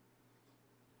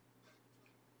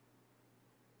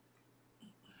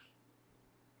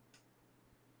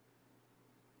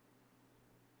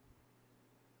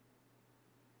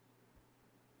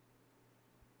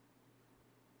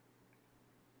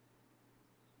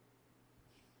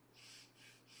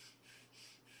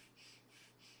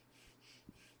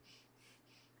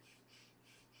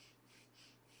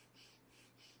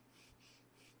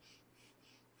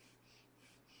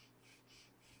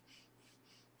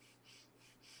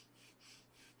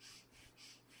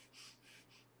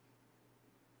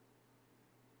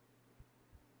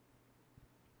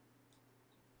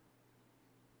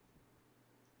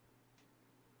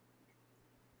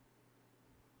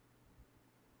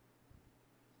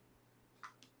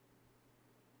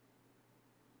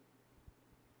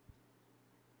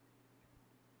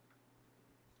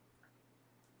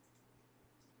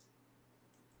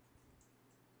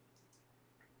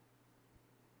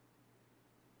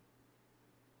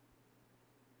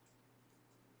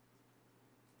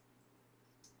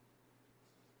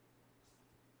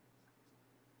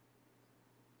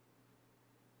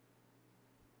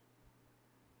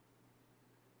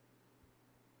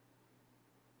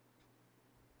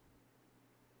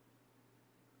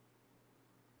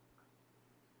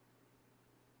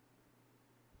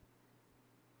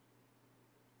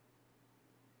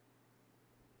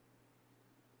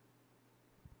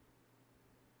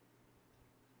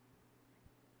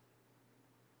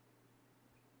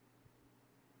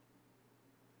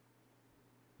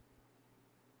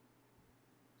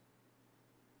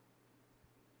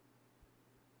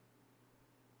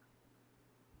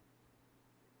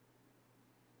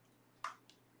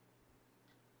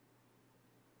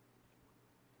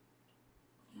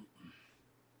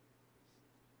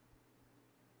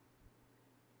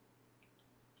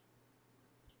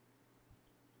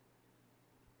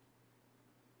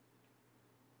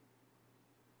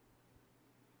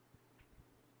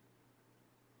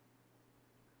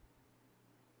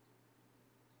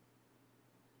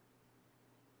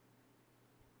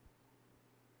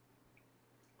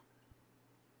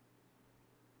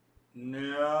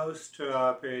 Now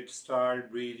stop it.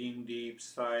 Start breathing deep,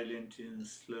 silent, and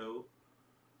slow.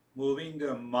 Moving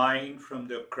the mind from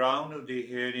the crown of the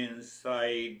head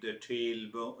inside the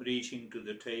tailbone, reaching to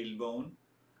the tailbone,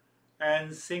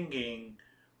 and singing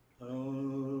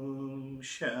Om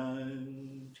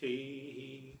Shanti.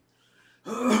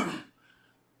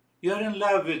 You're in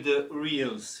love with the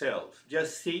real self.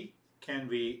 Just see, can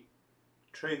we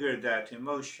trigger that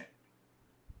emotion?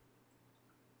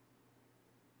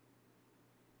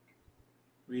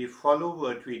 We follow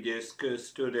what we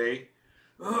discussed today.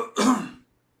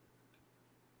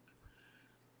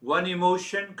 One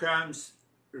emotion comes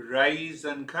rise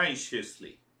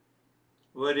unconsciously,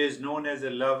 what is known as a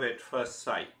love at first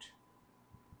sight.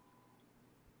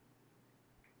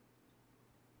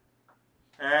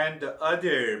 And the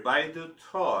other, by the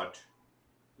thought,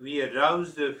 we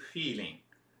arouse the feeling.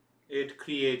 It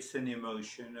creates an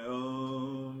emotion.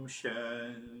 Om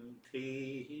Shanti.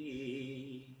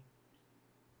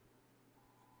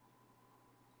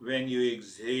 When you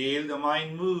exhale, the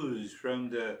mind moves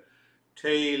from the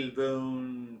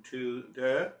tailbone to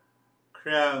the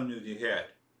crown of the head.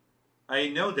 I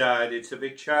know that it's a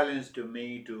big challenge to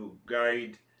me to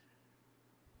guide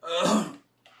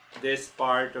this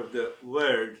part of the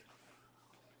world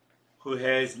who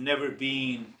has never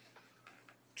been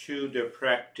to the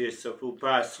practice of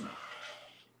Upasana.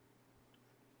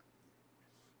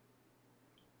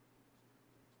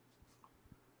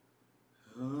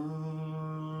 Om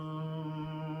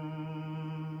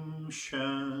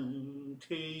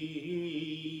Shanti.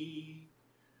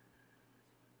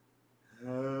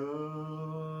 Om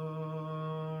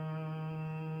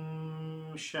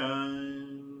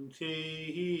Shanti.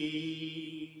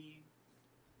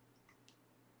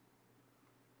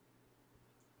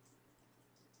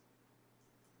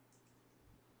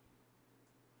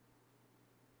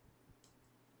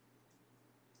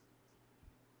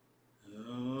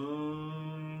 Om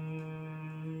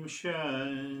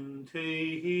Shanti.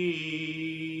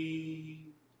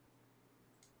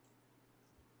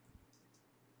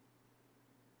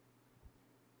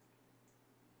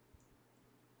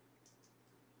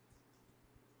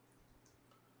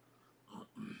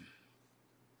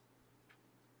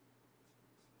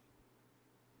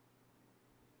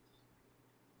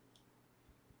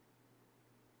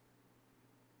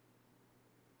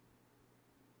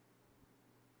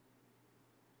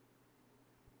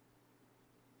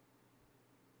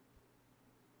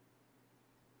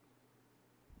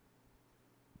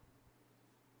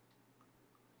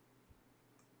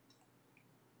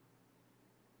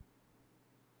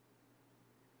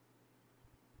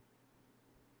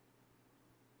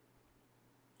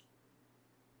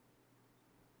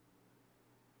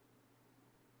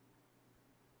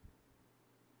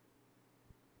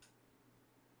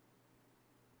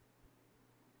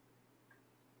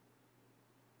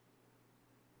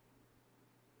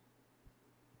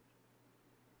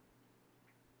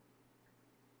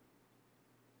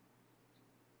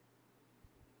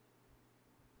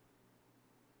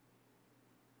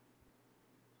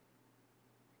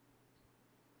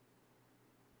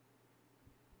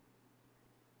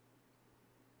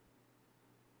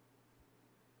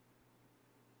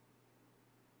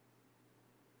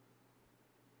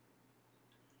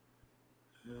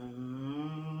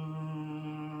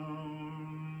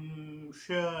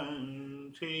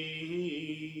 Shanti.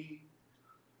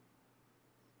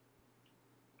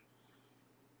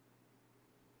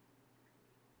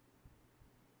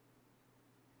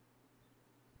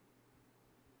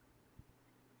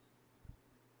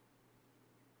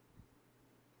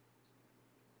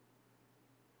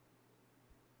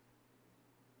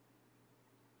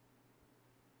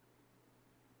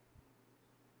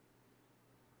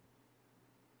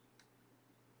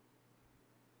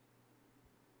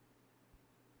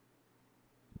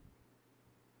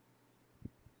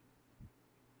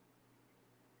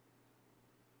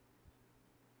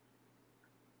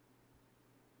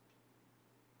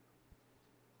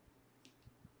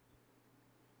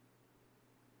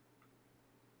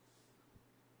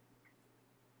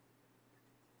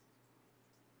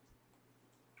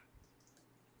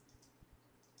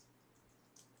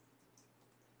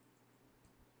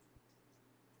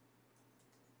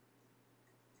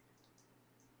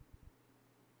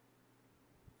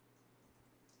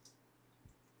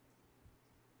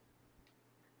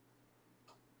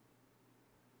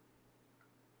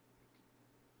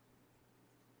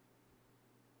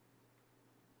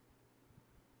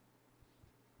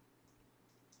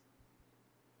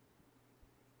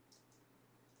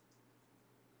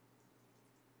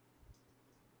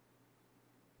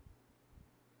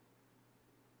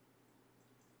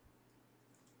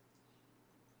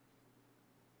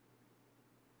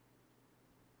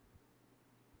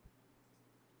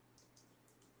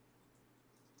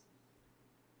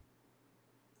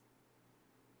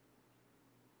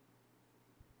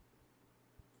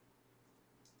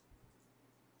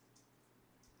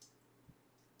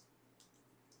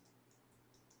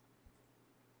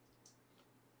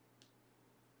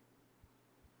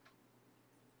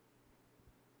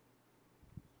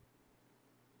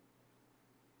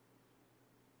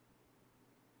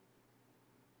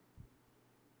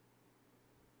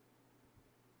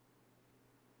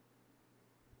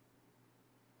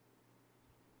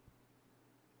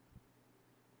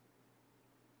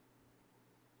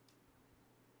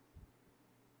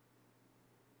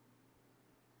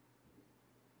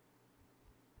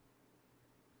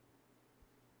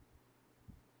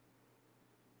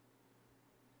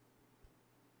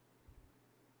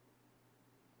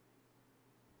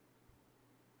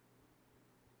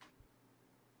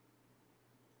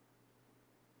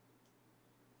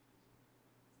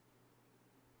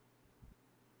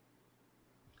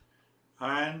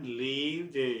 And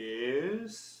leave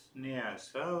this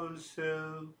Nyasa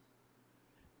also.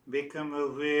 Become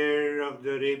aware of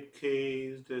the rib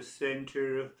cage, the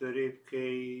center of the rib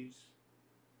cage.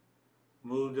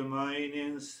 Move the mind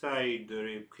inside the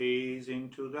rib cage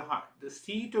into the heart. The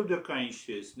seat of the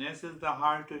consciousness is the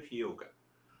heart of yoga.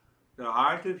 The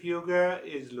heart of yoga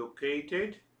is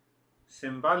located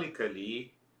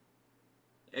symbolically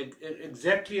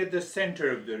exactly at the center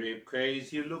of the rib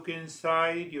cage. You look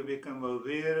inside, you become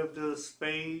aware of the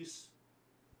space.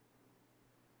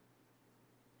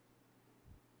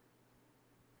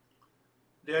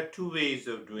 There are two ways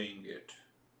of doing it.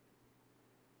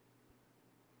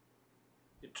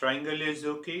 The triangle is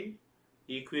okay.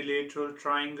 Equilateral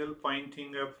triangle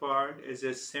pointing upward is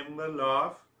a symbol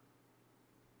of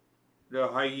the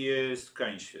highest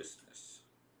consciousness.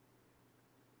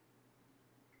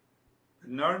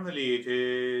 Normally, it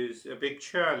is a big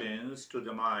challenge to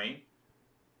the mind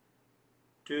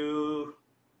to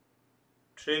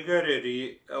trigger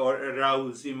or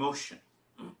arouse emotion.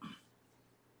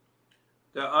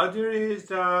 The other is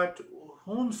that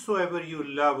whomsoever you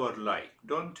love or like,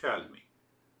 don't tell me,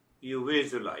 you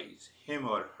visualize him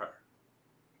or her.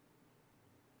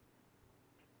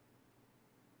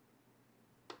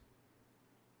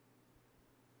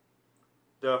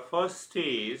 The first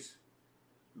stage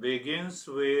begins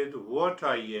with what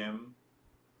I am,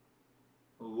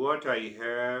 what I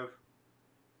have,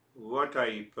 what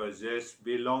I possess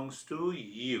belongs to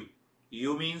you.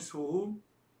 You means who?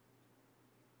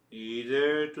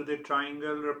 Either to the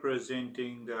triangle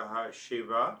representing the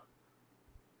Shiva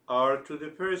or to the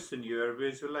person you are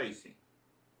visualizing.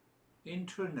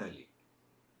 Internally,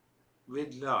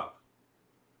 with love.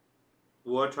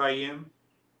 What I am,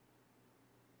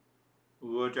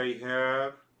 what I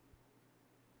have,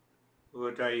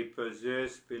 what I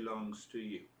possess belongs to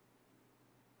you.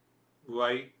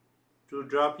 Why? To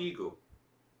drop ego.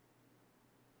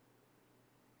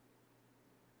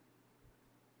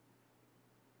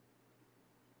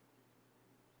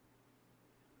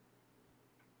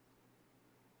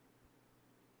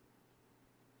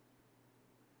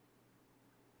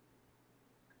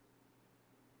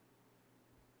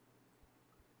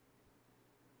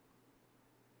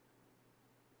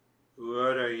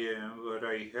 What I am, what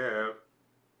I have,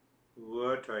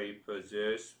 What I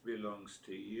possess belongs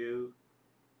to you.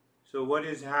 So, what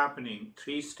is happening?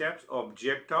 3 steps: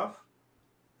 object of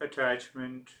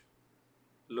attachment,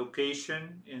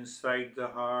 location inside the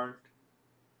heart,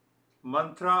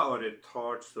 mantra or a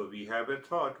thought. So, we have a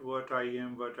thought: what I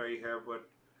am, what I have,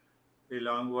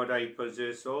 what I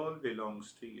possess, all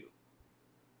belongs to you.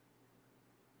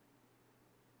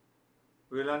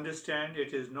 We'll understand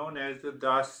it is known as the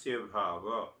Dasya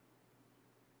Bhava,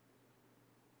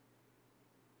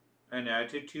 an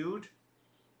attitude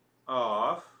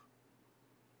of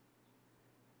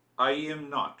I am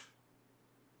not.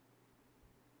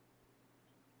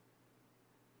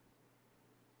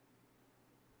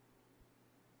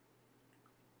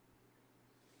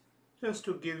 Just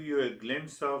to give you a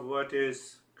glimpse of what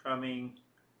is coming,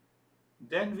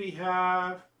 then we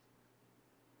have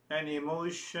an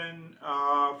emotion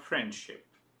of friendship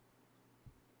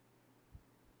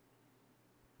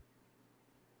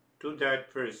to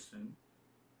that person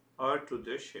or to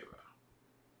the Shiva.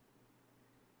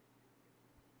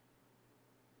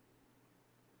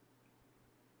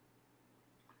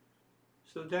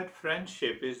 So that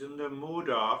friendship is in the mood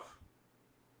of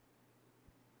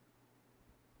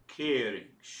caring,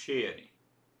 sharing.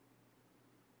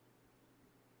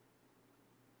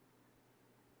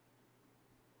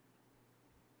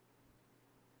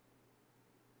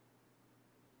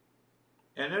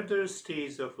 Another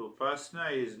stage of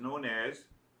Upasana is known as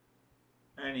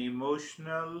an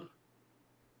emotional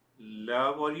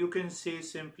love, or you can say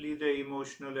simply the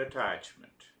emotional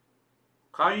attachment,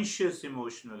 conscious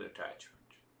emotional attachment.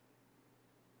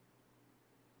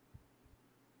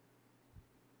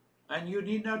 And you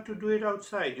need not to do it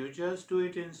outside, you just do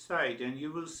it inside, and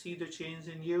you will see the change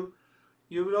in you.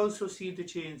 You will also see the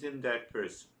change in that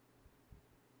person.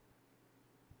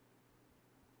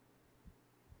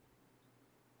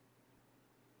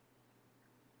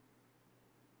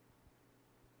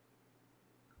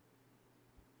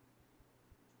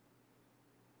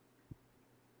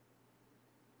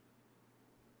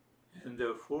 And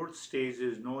the fourth stage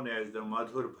is known as the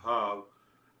Madhur Bhav.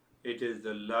 It is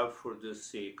the love for the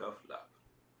sake of love.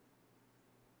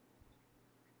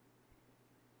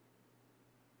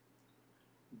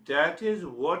 That is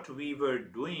what we were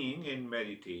doing in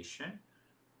meditation.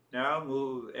 Now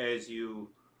move as you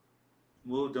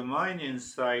move the mind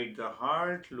inside the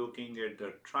heart, looking at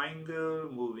the triangle,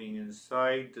 moving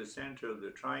inside the center of the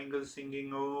triangle,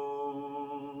 singing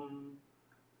Om.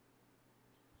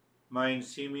 Mind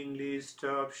seemingly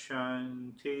stop,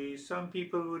 Shanti. Some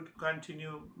people would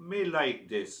continue, may like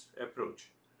this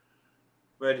approach.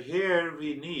 But here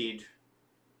we need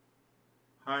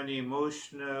an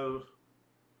emotional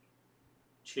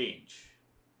change.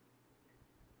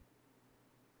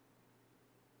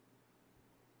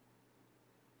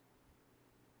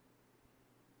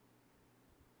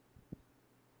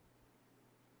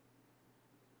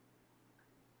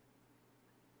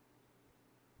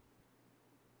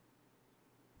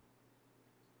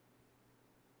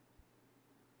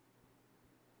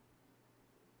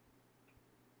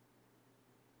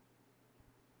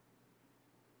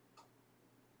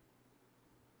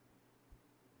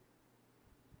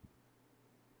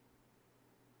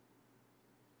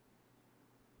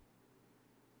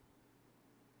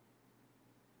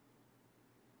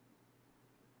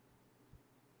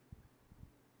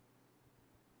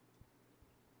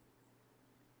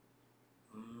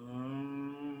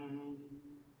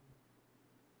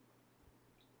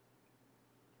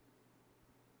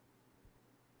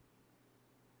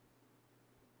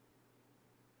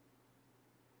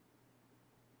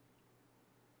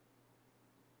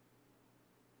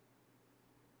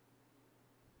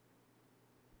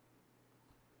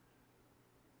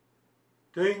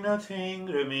 Doing nothing,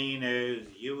 remain as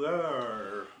you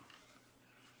are.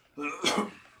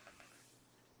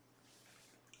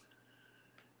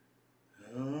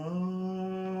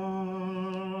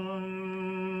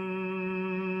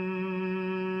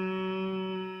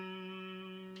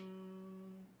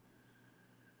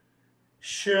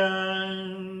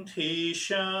 Shanti,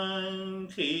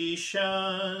 Shanti,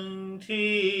 Shanti.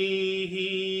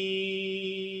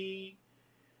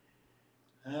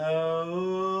 Om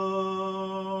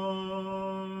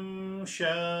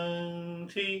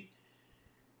Shanti,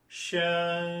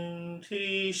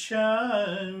 Shanti, Shanti.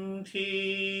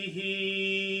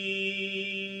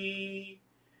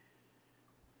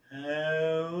 Om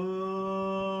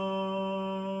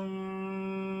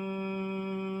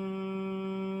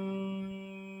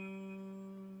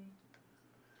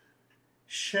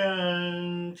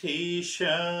Shanti,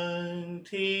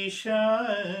 Shanti,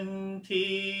 Shanti.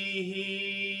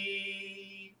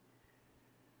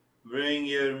 Bring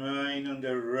your mind on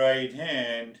the right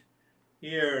hand,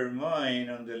 your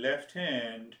mind on the left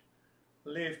hand.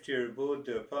 Lift your both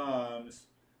the palms.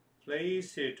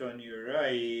 Place it on your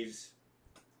eyes.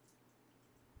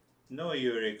 Know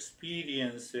your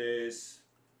experiences.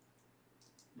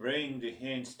 Bring the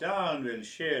hands down. We'll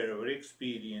share our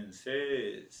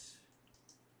experiences.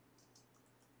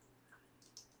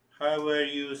 How are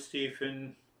you,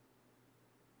 Stephen?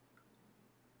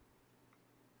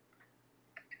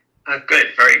 Good,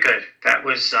 very good. That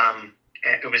was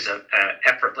it was a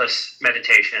effortless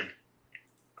meditation.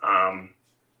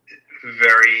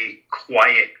 Very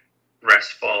quiet,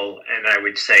 restful, and I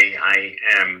would say I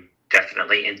am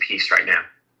definitely in peace right now.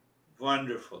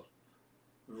 Wonderful.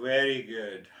 Very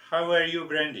good. How are you,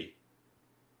 Brandy?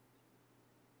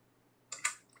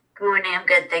 Good morning. I'm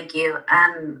good, thank you.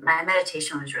 My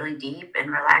meditation was really deep and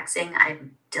relaxing.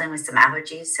 I'm dealing with some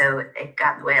allergies, so it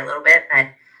got in the way a little bit. But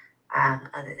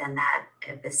other than that,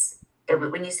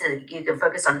 when you said you could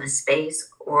focus on the space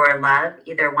or love,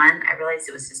 either one, I realized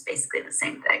it was just basically the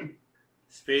same thing.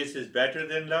 Space is better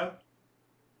than love?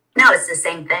 No, it's the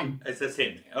same thing. It's the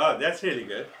same thing. Oh, that's really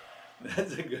good.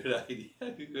 That's a good idea.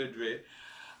 A good way.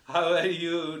 How are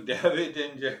you, David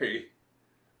and Jerry?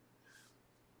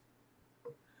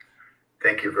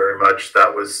 Thank you very much.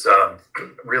 That was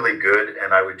really good,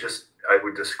 and I would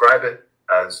describe it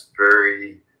as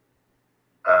very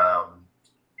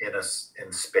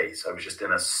in space. I was just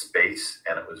in a space,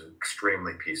 and it was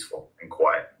extremely peaceful and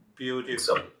quiet.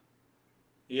 Beautiful.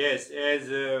 Yes, as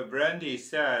Brandy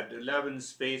said, love and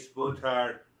space both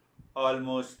are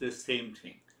almost the same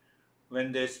thing.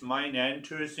 When this mind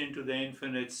enters into the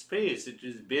infinite space, it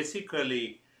is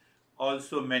basically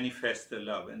also manifests the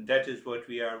love, and that is what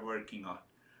we are working on.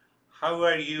 How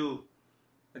are you,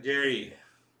 Jerry?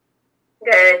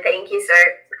 Good, thank you,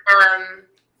 sir.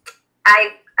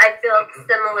 I feel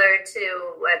similar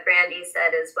to what Brandy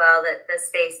said as well, that the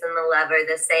space and the love are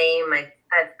the same. I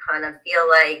kind of feel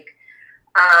like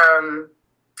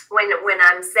when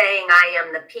I'm saying I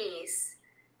am the peace,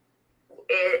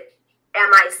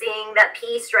 am I seeing the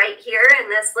peace right here in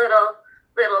this little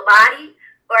body,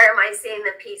 or am I seeing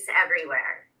the peace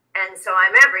everywhere? And so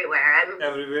I'm everywhere. I'm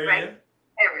everywhere, right?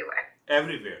 Yeah. Everywhere.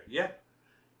 Everywhere, yeah.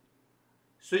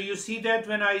 So you see that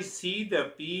when I see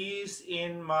the peace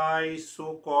in my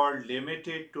so-called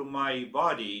limited to my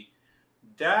body,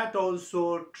 that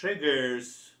also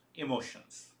triggers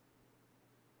emotions.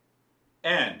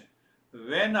 And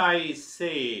when I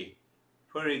say,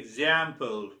 for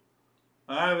example,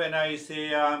 when I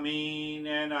say Amen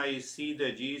and I see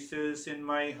the Jesus in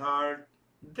my heart,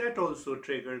 that also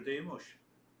triggers the emotion.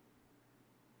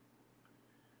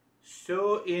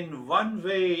 So in one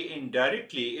way,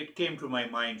 indirectly, it came to my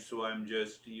mind, so I'm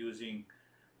just using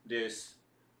this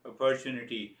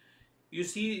opportunity. You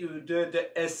see, the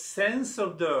essence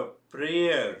of the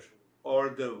prayer or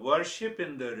the worship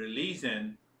in the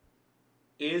religion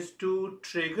is to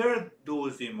trigger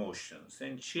those emotions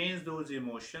and change those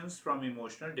emotions from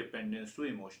emotional dependence to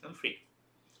emotional freedom.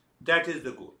 That is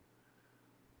the goal.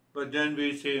 But then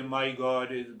we say, my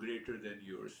God is greater than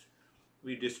yours.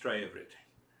 We destroy everything.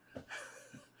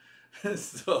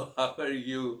 So how are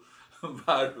you,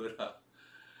 Barbara?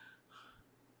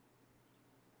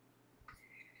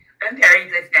 I'm very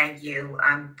good, thank you.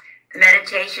 The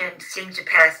meditation seemed to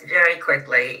pass very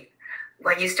quickly.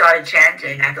 When you started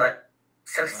chanting, I thought,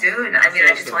 so soon? I mean,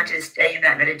 I just wanted to stay in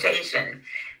that meditation.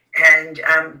 And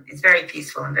it's very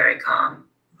peaceful and very calm.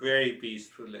 Very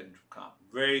peaceful and calm.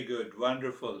 Very good,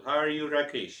 wonderful. How are you,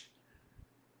 Rakesh?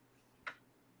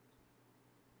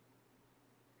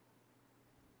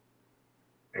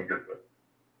 Thank you, sir.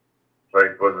 So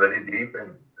it was very deep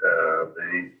and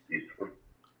very peaceful.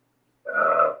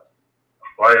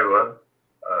 However,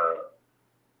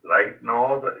 right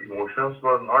now the emotions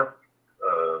were not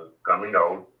coming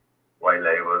out while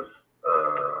I was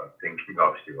thinking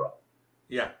of Shiva.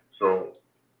 Yeah. So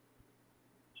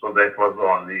that was the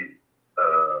only.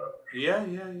 Yeah.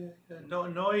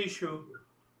 No issue.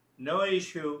 No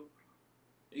issue.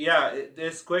 Yeah,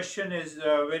 this question is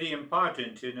very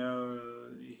important. You know,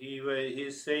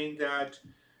 he's saying that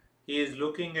he is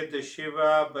looking at the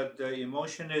Shiva, but the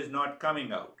emotion is not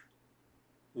coming out.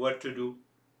 What to do?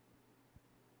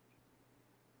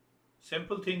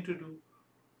 Simple thing to do.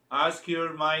 Ask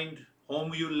your mind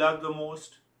whom you love the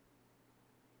most.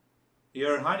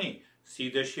 Your honey. See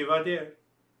the Shiva there.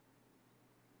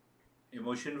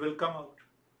 Emotion will come out.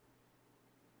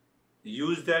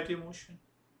 Use that emotion.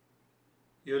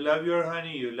 You love your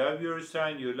honey, you love your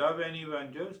son, you love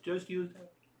anyone, just use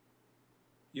that.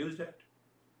 Use that.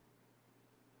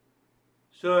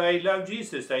 So I love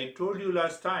Jesus. I told you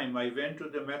last time I went to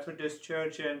the Methodist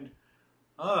church and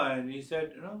he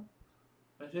said,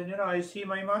 I said, I see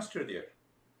my master there.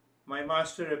 My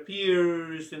master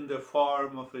appears in the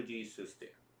form of a Jesus there.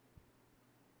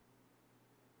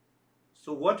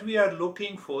 So what we are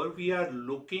looking for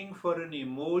an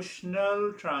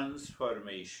emotional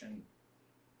transformation.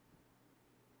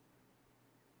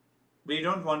 We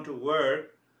don't want to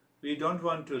work. We don't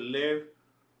want to live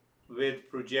with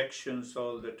projections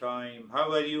all the time.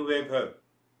 How are you, Vaibhav?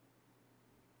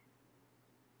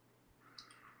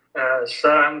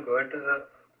 Sir, I'm good.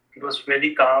 It was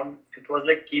very calm. It was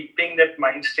like keeping that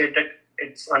mind state that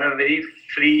it's on a very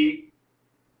free,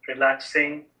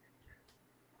 relaxing,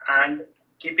 and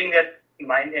keeping that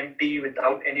mind empty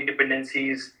without any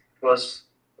dependencies was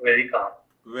very calm.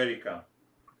 Very calm.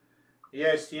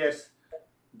 Yes.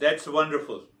 That's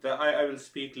wonderful. I will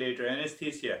speak later.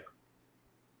 Anesthesia.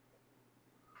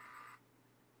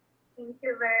 Thank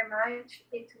you very much.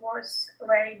 It was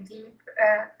very deep,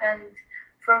 and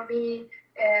for me,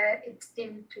 it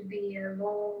seemed to be a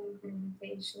long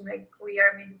meditation. Like we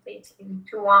are meditating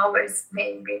 2 hours,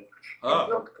 maybe. It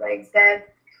looked like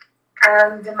that.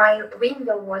 And my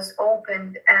window was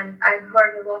opened, and I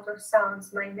heard a lot of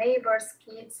sounds. My neighbors'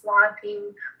 kids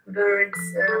laughing, birds,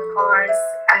 cars,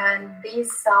 and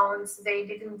these sounds, they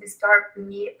didn't disturb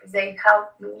me. They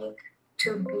helped me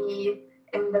to be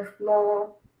in the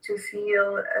flow, to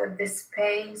feel the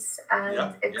space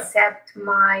and accept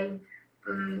my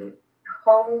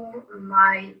home,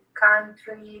 my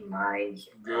country, my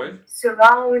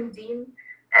surrounding,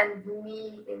 and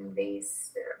me in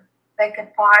this, like a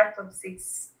part of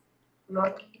this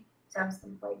longing,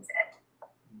 something like that.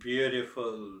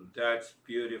 Beautiful. That's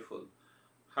beautiful.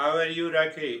 How are you,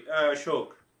 Raki? Ashok?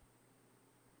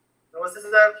 Namaste,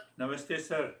 sir. Namaste,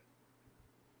 sir.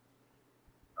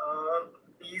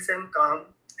 Peace and calm.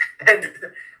 And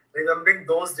remembering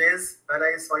those days when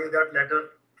I saw you that letter.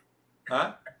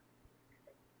 Huh?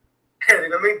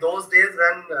 Remembering those days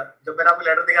when जब मैंने आपको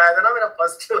letter दिखाया था ना मेरा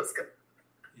first उसका.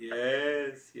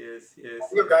 Yes.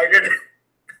 You guided.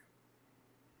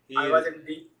 I was in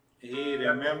deep. He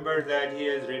remembered that he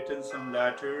has written some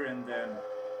letter and then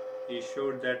he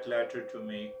showed that letter to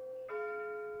me.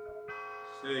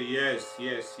 So yes.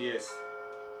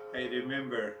 I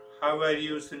remember. How are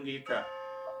you, Sangeeta?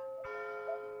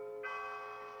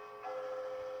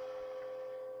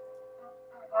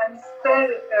 Sir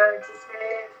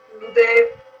जिसमें गुरुदेव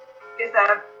के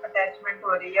साथ attachment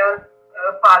हो रही है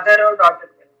और father और daughter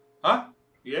के.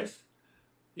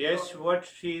 Yes, what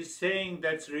she is saying,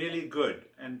 that's really good,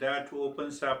 and that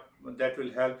opens up, that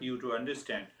will help you to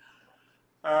understand.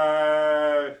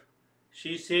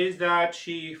 She says that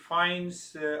she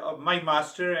finds my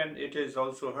master, and it is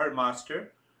also her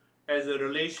master, as a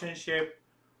relationship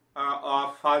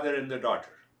of father and the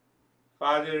daughter.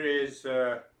 Father is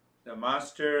the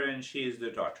master and she is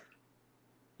the daughter.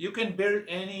 You can build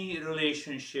any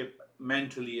relationship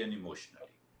mentally and emotionally.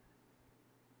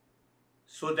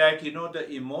 So that, the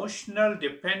emotional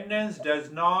dependence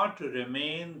does not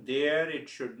remain there. It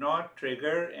should not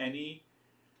trigger any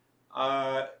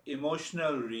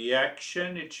emotional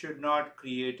reaction. It should not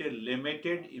create a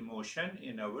limited emotion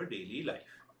in our daily life.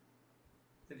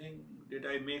 Did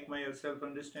I make myself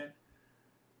understand?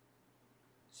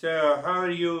 So, how are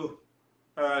you,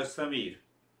 Samir?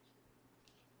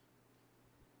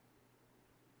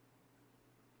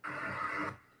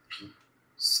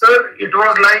 Sir, it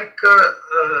was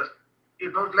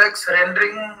like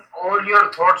surrendering all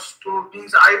your thoughts to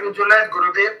things. I visualize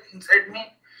Gurudev inside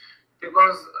me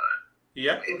because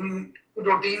in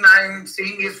routine I am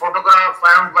seeing his photograph,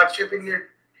 I am worshipping it.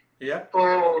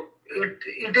 So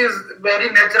it is very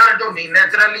natural to me.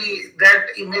 Naturally,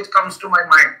 that image comes to my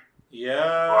mind.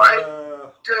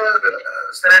 So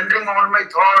surrendering all my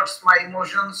thoughts, my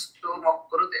emotions to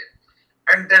Gurudev,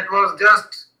 and that was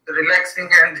just relaxing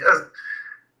and just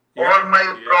all my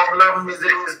problem,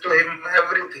 miseries to him,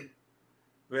 everything.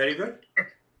 Very good.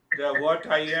 What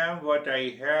I am, what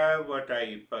I have, what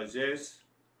I possess.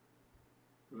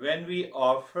 When we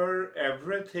offer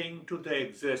everything to the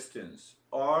existence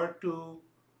or to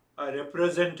a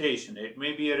representation, it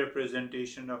may be a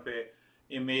representation of a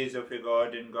image of a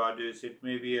god and goddess, it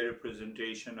may be a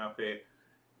representation of a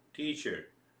teacher.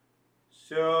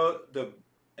 So the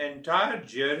entire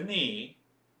journey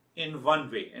in one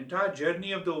way, entire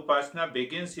journey of the Upasana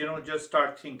begins, just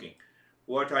start thinking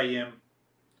what I am,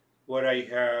 what I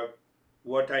have,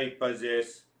 what I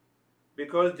possess,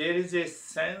 because there is a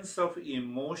sense of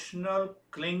emotional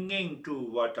clinging to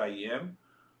what I am,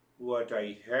 what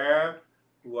I have,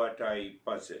 what I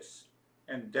possess.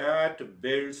 And that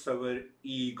builds our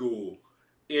ego.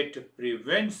 it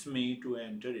prevents me to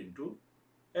enter into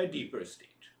a deeper state.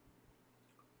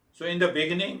 So in the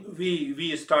beginning,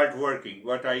 we start working,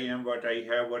 what I am, what I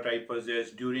have, what I possess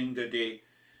during the day.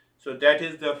 So that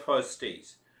is the first stage.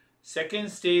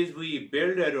 Second stage, we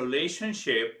build a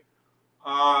relationship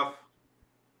of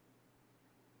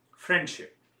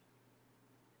friendship.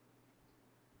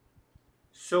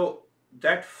 So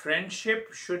that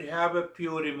friendship should have a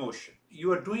pure emotion.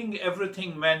 You are doing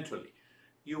everything mentally.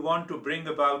 You want to bring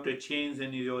about a change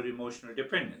in your emotional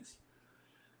dependence.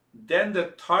 Then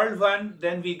the third one,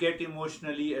 then we get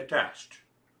emotionally attached.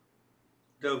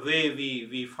 The way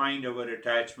we find our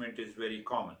attachment is very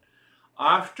common.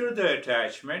 After the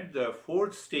attachment, the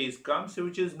fourth stage comes,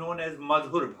 which is known as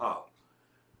Madhur Bhav.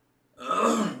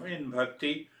 In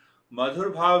Bhakti,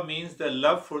 Madhur Bhav means the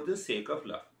love for the sake of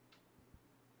love.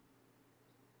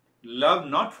 Love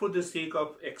not for the sake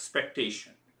of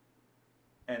expectation.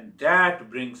 And that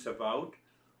brings about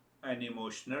an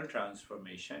emotional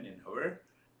transformation in our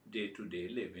day-to-day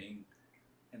living.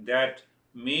 And that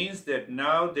means that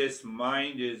now this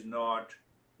mind is not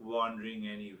wandering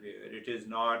anywhere. It is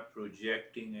not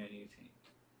projecting anything.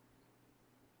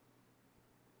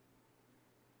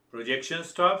 Projection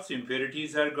stops,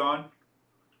 impurities are gone.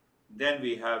 Then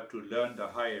we have to learn the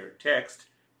higher text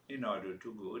in order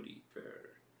to go deeper.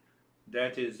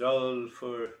 That is all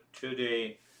for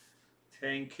today.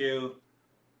 Thank you.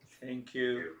 Thank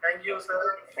you. Thank you,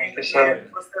 sir. Thank you, sir.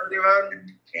 Namaste,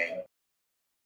 everyone.